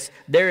this.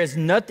 There is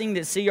nothing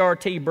that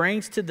CRT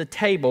brings to the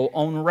table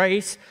on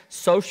race,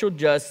 social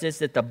justice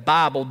that the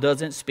Bible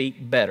doesn't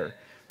speak better.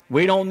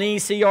 We don't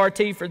need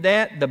CRT for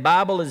that. The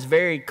Bible is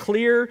very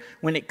clear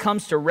when it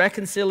comes to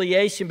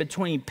reconciliation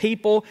between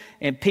people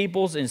and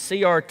peoples, and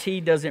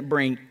CRT doesn't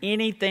bring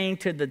anything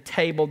to the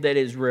table that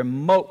is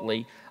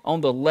remotely on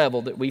the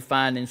level that we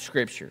find in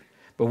Scripture.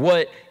 But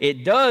what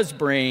it does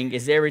bring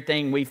is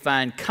everything we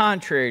find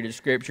contrary to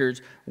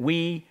Scriptures.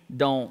 We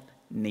don't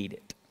need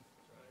it.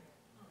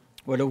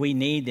 What do we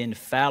need? The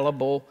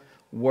infallible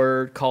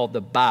word called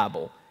the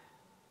Bible.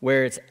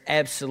 where it's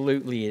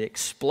absolutely an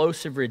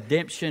explosive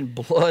redemption,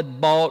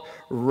 blood-bought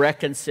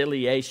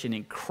reconciliation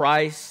in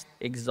Christ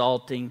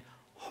exalting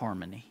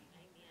harmony.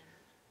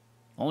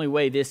 The only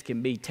way this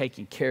can be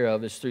taken care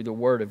of is through the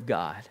Word of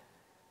God.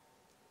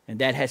 And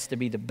that has to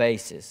be the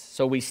basis.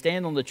 So we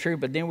stand on the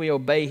truth, but then we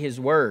obey His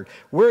Word.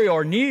 We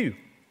are new.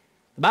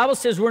 The Bible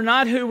says we're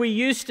not who we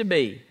used to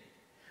be.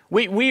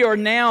 We are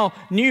now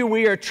new.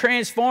 We are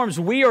transformed.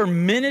 We are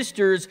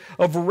ministers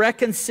of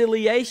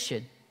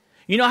reconciliation.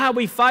 You know how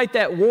we fight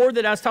that war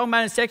that I was talking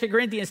about in 2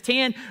 Corinthians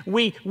 10?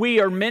 We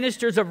are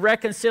ministers of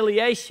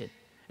reconciliation.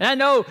 And I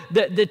know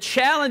that the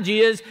challenge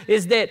is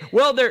that,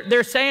 well,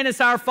 they're saying it's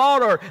our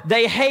fault, or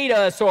they hate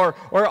us, or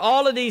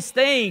all of these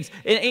things.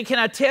 And can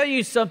I tell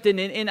you something?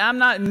 And I'm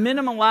not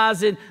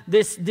minimalizing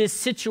this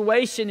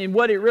situation and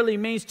what it really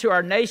means to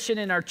our nation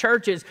and our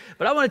churches.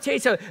 But I want to tell you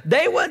something.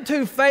 They weren't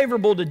too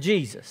favorable to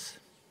Jesus.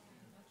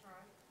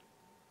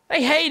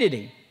 They hated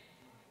Him.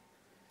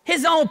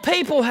 His own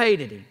people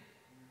hated Him.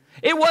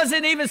 It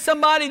wasn't even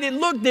somebody that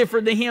looked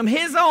different than Him.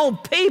 His own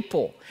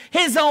people,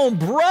 His own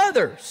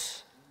brothers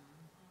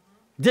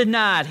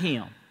denied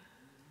Him.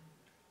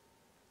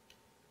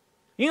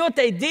 You know what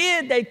they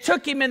did? They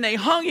took Him and they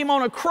hung Him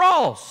on a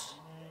cross.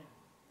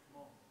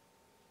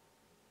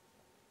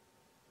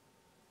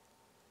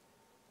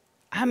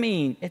 I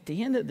mean, at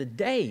the end of the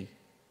day,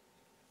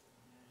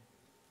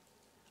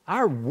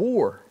 our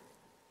war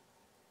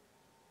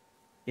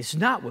is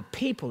not with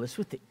people, it's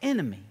with the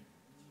enemy.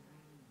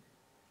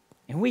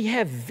 And we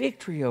have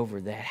victory over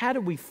that. How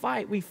do we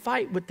fight? We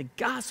fight with the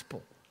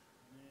gospel.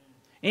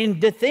 And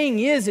the thing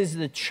is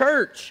the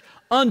church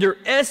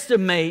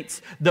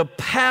underestimates the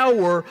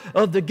power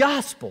of the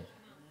gospel.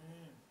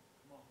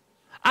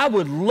 I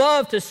would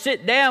love to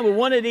sit down with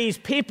one of these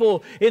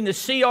people in the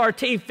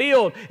CRT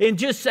field and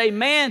just say,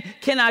 man,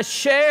 can I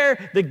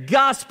share the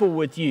gospel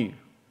with you?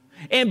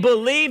 And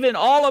believe in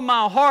all of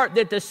my heart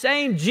that the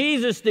same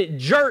Jesus that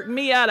jerked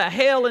me out of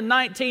hell in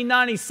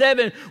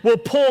 1997 will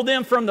pull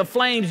them from the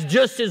flames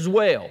just as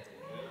well.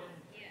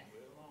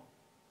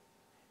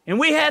 And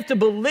we have to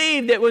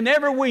believe that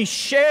whenever we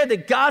share the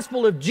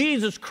gospel of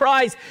Jesus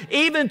Christ,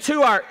 even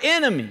to our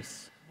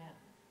enemies,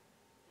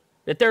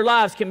 that their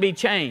lives can be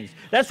changed.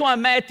 That's why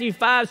Matthew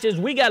 5 says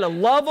we got to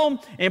love them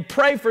and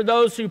pray for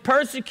those who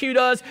persecute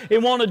us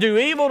and want to do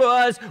evil to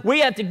us. We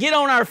have to get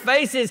on our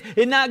faces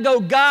and not go,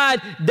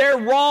 God, they're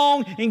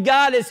wrong, and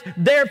God, it's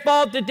their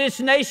fault that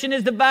this nation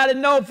is divided.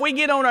 No, if we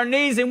get on our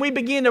knees and we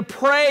begin to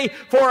pray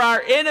for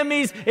our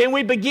enemies and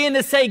we begin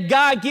to say,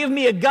 God, give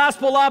me a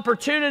gospel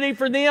opportunity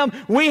for them,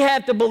 we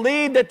have to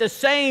believe that the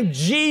same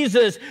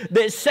Jesus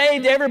that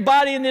saved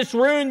everybody in this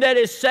room that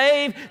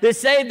saved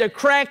the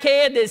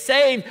crackhead, that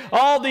saved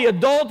all the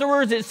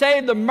adulterers, that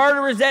saved the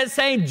murderers, that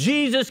same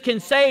Jesus can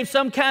save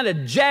some kind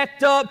of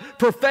jacked up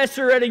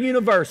professor at a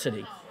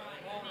university.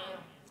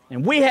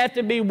 And we have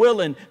to be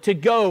willing to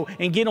go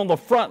and get on the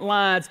front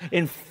lines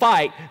and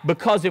fight,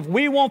 because if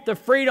we want the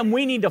freedom,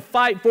 we need to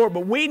fight for it,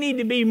 but we need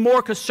to be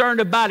more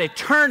concerned about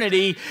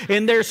eternity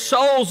and their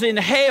souls in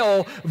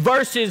hell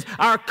versus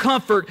our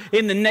comfort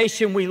in the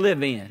nation we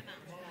live in.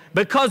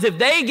 Because if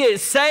they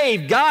get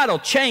saved, God will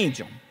change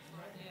them.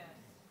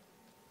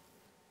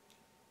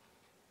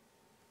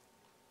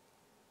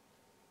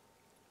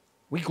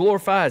 We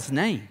glorify His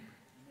name.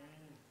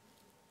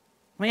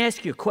 Let me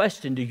ask you a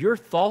question. Do your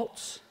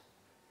thoughts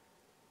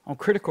on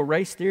critical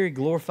race theory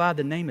glorify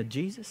the name of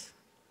Jesus?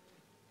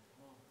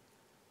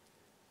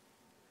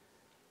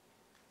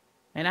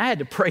 And I had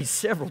to pray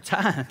several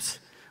times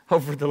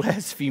over the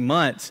last few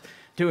months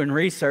doing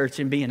research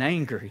and being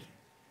angry.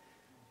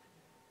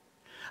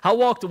 I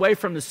walked away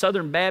from the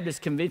Southern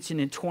Baptist Convention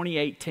in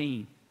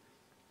 2018,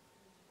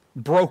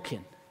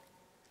 broken.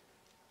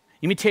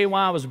 Let me tell you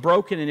why I was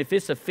broken, and if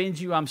this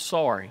offends you, I'm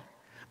sorry.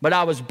 But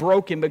I was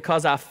broken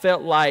because I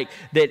felt like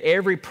that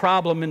every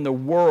problem in the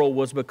world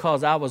was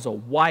because I was a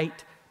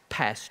white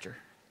pastor.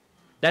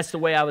 That's the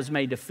way I was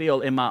made to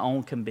feel in my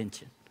own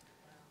convention.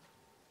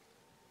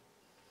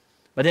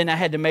 But then I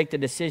had to make the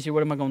decision,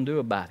 what am I going to do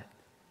about it?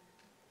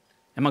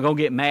 Am I going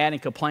to get mad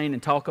and complain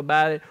and talk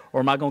about it?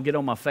 Or am I going to get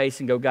on my face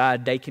and go,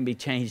 God, they can be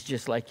changed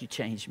just like you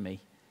changed me?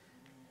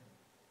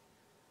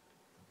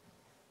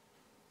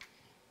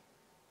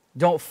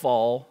 Don't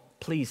fall,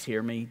 please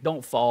hear me,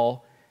 don't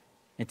fall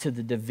into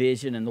the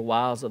division and the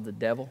wiles of the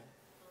devil.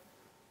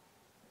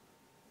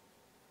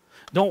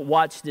 Don't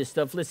watch this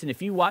stuff. Listen,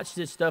 if you watch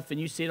this stuff and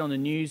you see it on the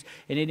news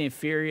and it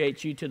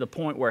infuriates you to the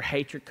point where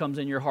hatred comes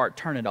in your heart,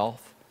 turn it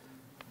off.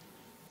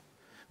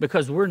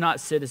 Because we're not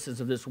citizens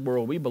of this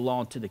world. We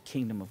belong to the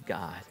kingdom of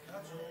God.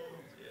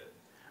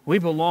 We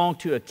belong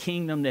to a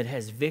kingdom that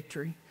has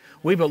victory.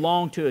 We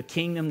belong to a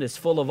kingdom that's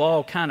full of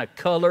all kind of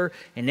color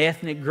and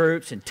ethnic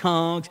groups and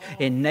tongues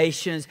and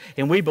nations.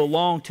 And we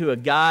belong to a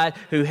God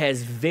who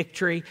has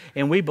victory.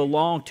 And we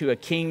belong to a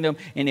kingdom.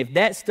 And if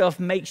that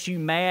stuff makes you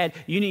mad,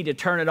 you need to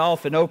turn it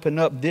off and open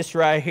up this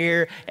right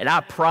here. And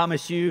I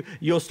promise you,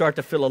 you'll start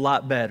to feel a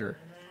lot better.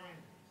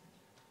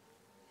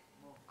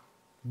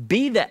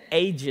 Be the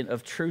agent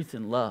of truth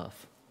and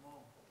love.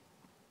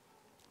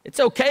 It's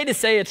okay to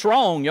say it's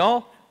wrong,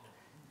 y'all.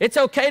 It's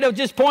okay to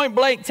just point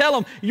blank tell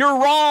them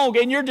you're wrong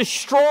and you're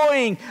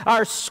destroying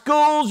our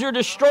schools, you're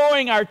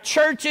destroying our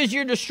churches,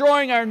 you're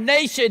destroying our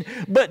nation.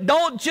 But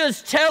don't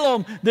just tell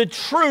them the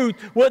truth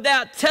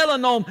without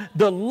telling them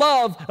the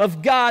love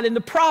of God in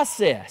the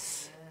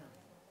process.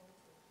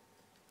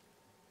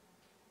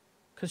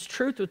 Because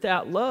truth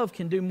without love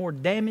can do more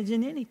damage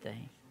than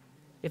anything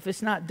if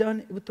it's not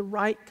done with the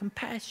right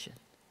compassion.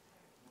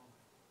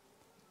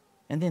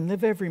 And then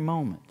live every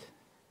moment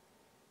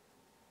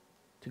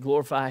to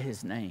glorify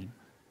His name.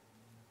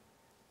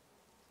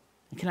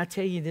 And can I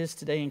tell you this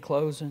today in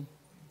closing?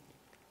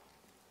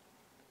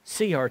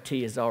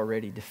 CRT is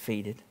already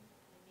defeated.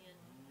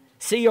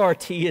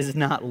 CRT is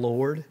not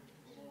Lord.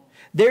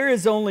 There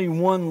is only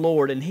one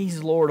Lord, and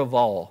He's Lord of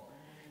all.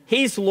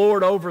 He's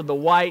Lord over the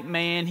white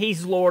man.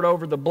 He's Lord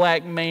over the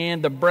black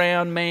man, the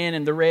brown man,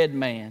 and the red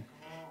man.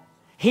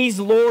 He's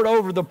Lord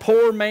over the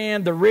poor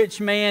man, the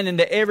rich man, and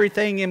the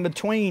everything in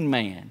between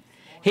man.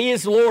 He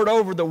is Lord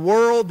over the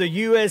world, the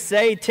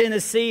USA,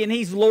 Tennessee, and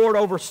He's Lord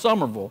over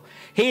Somerville.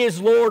 He is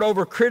Lord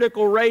over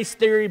critical race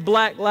theory,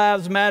 Black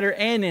Lives Matter,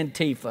 and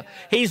Antifa.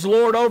 He's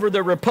Lord over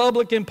the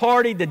Republican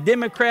Party, the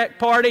Democrat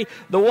Party,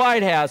 the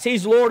White House.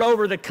 He's Lord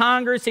over the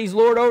Congress. He's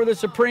Lord over the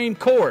Supreme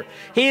Court.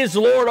 He is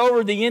Lord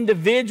over the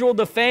individual,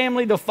 the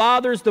family, the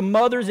fathers, the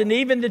mothers, and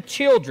even the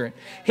children.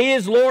 He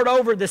is Lord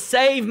over the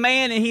saved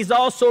man, and He's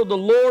also the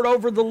Lord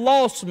over the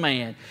lost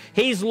man.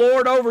 He's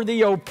Lord over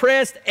the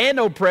oppressed and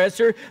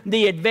oppressor,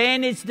 the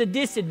advantage, the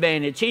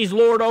disadvantage. He's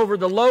Lord over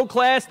the low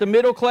class, the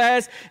middle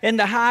class, and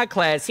the high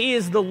class. He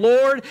is the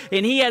Lord,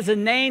 and He has a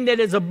name that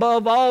is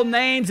above all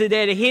names, and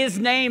that at His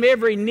name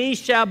every knee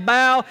shall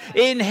bow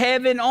in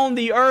heaven, on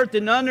the earth,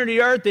 and under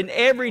the earth, and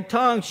every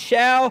tongue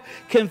shall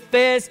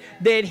confess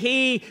that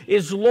He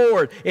is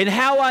Lord. And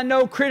how I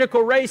know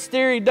critical race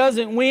theory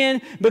doesn't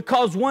win,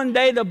 because one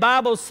day the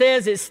Bible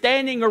says that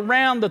standing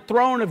around the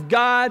throne of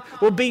God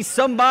will be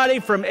somebody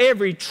from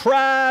every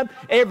tribe,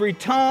 every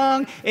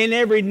tongue, and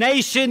every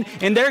nation,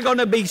 and they're going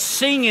to be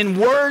singing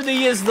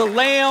 "Worthy is the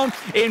Lamb"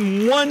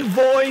 in one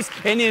voice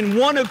and in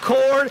one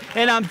accord,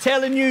 and I'm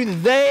telling you,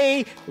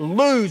 they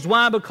lose.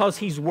 Why? Because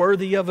He's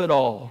worthy of it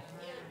all.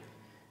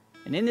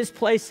 And in this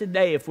place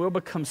today, if we'll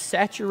become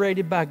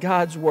saturated by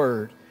God's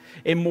Word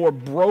and more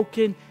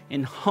broken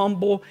and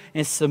humble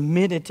and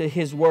submitted to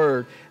His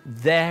Word,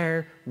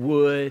 there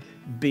would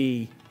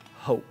be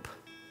hope.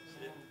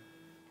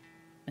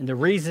 And the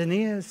reason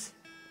is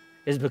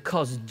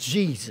because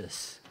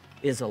Jesus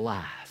is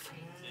alive.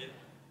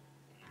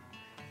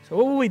 So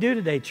what will we do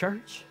today,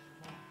 church?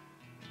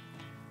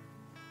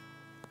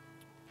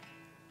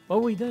 What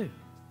will we do?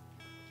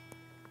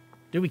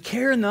 Do we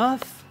care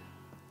enough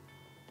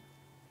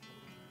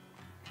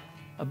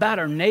about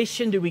our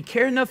nation? Do we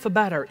care enough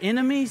about our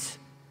enemies?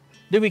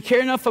 Do we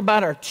care enough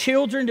about our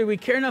children? Do we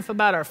care enough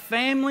about our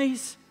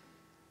families?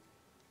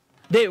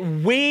 That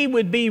we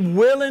would be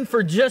willing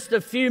for just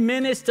a few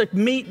minutes to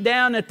meet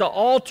down at the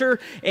altar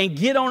and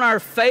get on our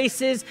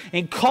faces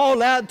and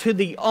call out to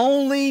the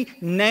only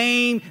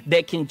name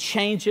that can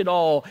change it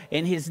all,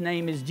 and His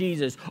name is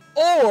Jesus?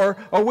 Or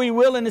are we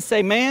willing to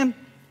say, man,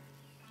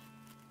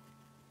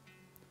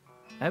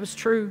 that was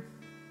true,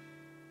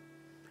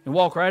 and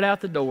walk right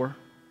out the door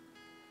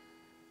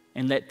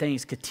and let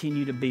things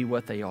continue to be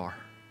what they are?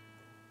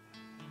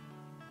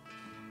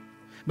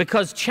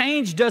 Because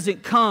change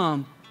doesn't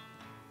come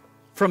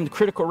from the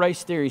critical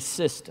race theory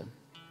system.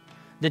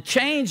 The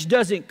change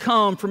doesn't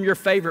come from your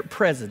favorite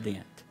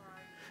president.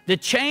 The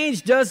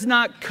change does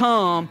not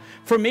come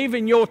from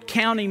even your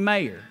county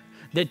mayor.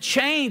 The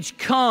change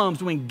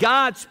comes when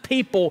God's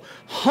people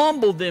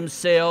humble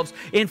themselves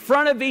in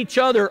front of each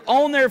other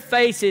on their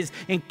faces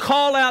and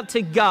call out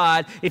to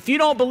God. If you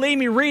don't believe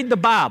me, read the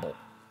Bible.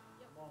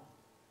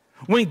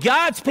 When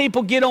God's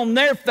people get on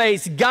their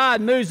face,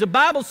 God moves. The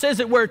Bible says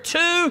that where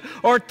 2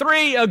 or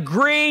 3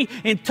 agree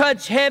and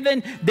touch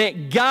heaven,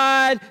 that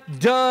God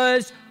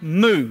does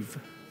move.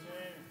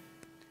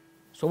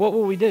 So what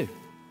will we do?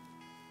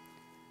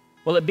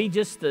 Will it be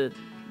just the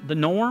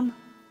norm?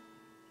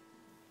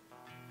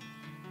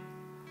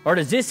 Or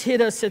does this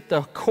hit us at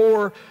the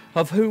core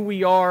of who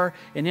we are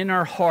and in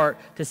our heart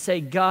to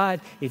say,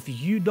 God, if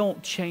you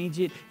don't change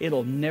it,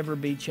 it'll never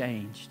be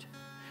changed?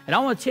 And I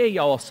want to tell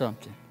y'all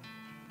something.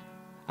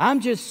 I'm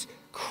just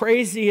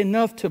crazy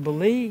enough to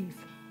believe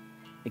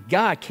that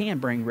God can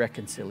bring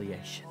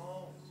reconciliation.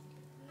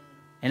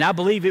 And I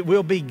believe it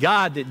will be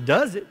God that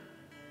does it.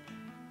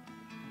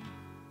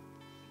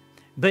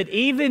 But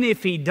even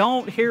if He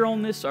don't here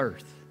on this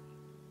earth,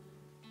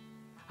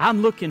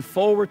 I'm looking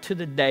forward to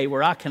the day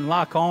where I can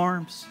lock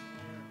arms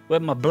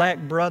with my black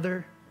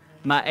brother,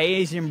 my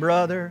Asian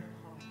brother,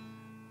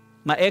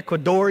 my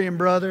Ecuadorian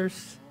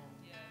brothers,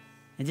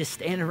 and just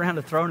stand around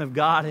the throne of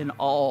God in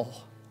awe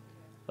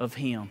of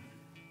Him.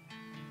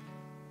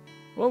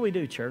 What do we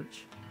do,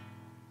 church?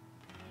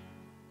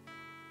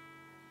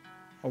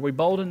 Are we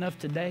bold enough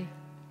today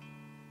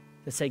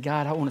to say,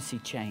 God, I want to see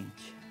change?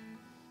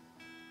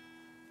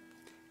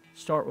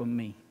 Start with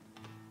me.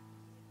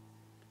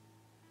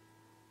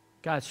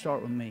 God,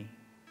 start with me.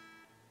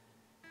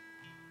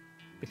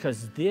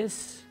 Because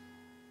this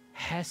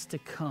has to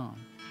come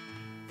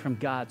from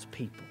God's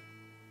people.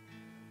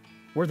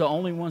 We're the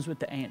only ones with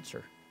the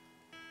answer.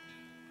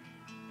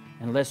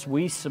 Unless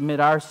we submit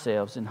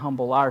ourselves and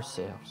humble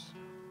ourselves,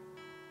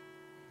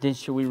 then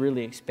should we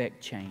really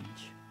expect change?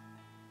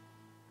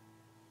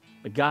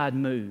 But God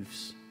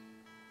moves.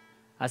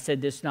 I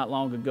said this not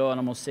long ago, and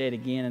I'm going to say it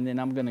again, and then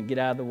I'm going to get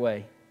out of the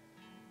way.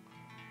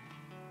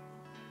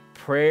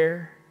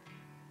 Prayer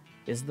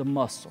is the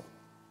muscle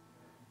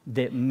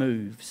that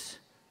moves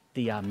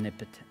the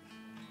omnipotent.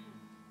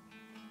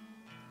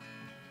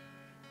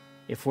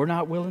 If we're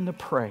not willing to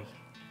pray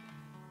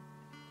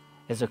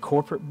as a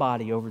corporate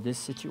body over this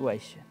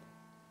situation,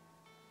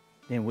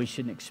 then we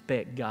shouldn't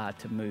expect God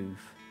to move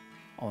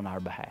on our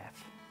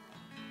behalf.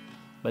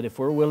 But if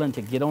we're willing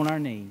to get on our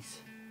knees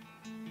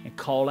and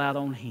call out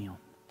on Him,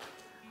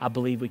 I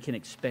believe we can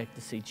expect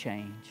to see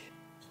change.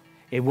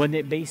 And wouldn't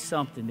it be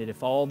something that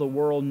if all the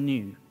world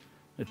knew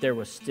that there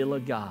was still a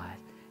God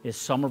in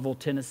Somerville,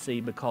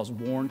 Tennessee, because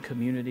Warren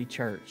Community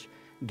Church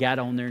got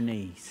on their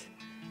knees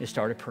and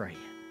started praying.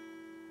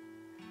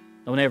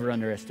 Don't ever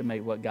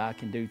underestimate what God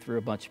can do through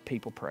a bunch of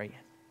people praying.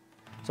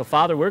 So,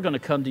 Father, we're going to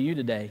come to you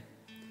today.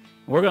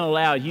 We're going to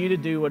allow you to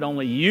do what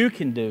only you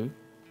can do.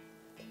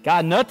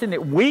 God, nothing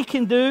that we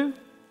can do,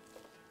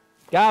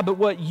 God, but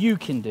what you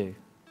can do.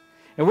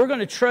 And we're going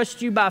to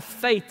trust you by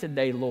faith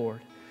today,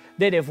 Lord,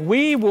 that if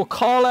we will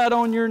call out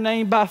on your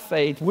name by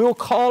faith, we'll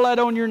call out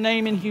on your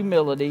name in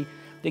humility,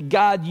 that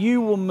God, you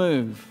will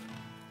move.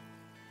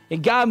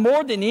 And God,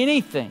 more than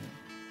anything,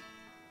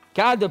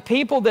 God, the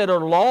people that are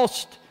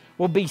lost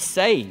will be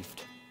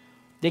saved.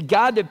 That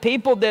God, the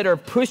people that are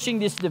pushing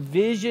this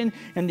division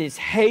and this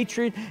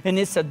hatred and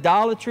this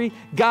idolatry,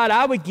 God,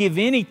 I would give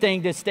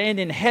anything to stand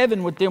in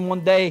heaven with them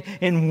one day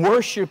and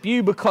worship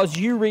you because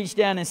you reached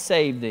down and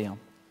saved them.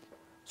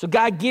 So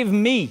God, give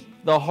me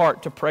the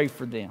heart to pray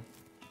for them.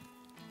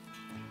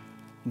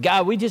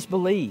 God, we just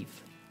believe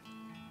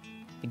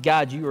that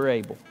God, you are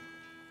able.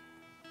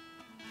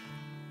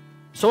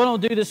 So what I'm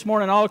going to do this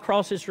morning all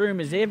across this room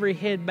is every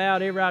head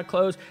bowed, every eye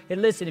closed.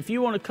 And listen, if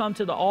you want to come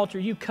to the altar,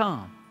 you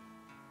come.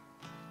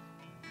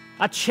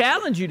 I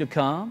challenge you to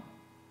come.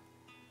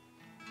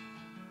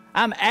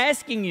 I'm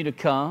asking you to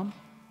come.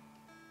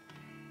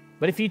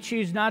 But if you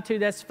choose not to,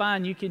 that's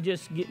fine. You can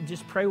just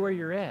pray where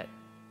you're at.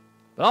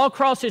 But all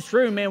across this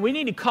room, man, we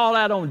need to call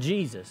out on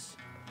Jesus.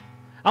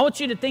 I want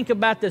you to think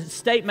about the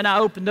statement I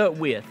opened up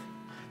with,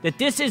 that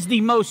this is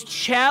the most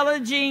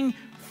challenging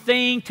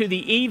thing to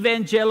the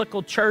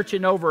evangelical church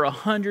in over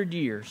 100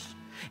 years.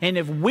 And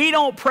if we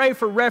don't pray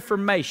for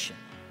reformation,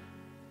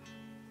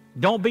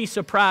 don't be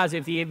surprised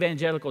if the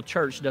evangelical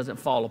church doesn't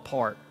fall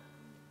apart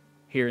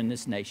here in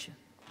this nation.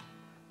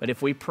 But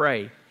if we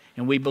pray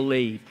and we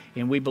believe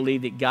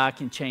that God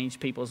can change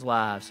people's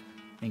lives,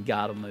 then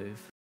God will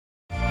move.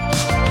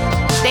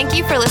 Thank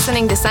you for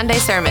listening to Sunday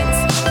Sermons.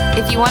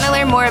 If you want to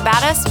learn more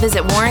about us,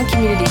 visit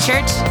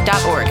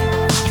warrencommunitychurch.org.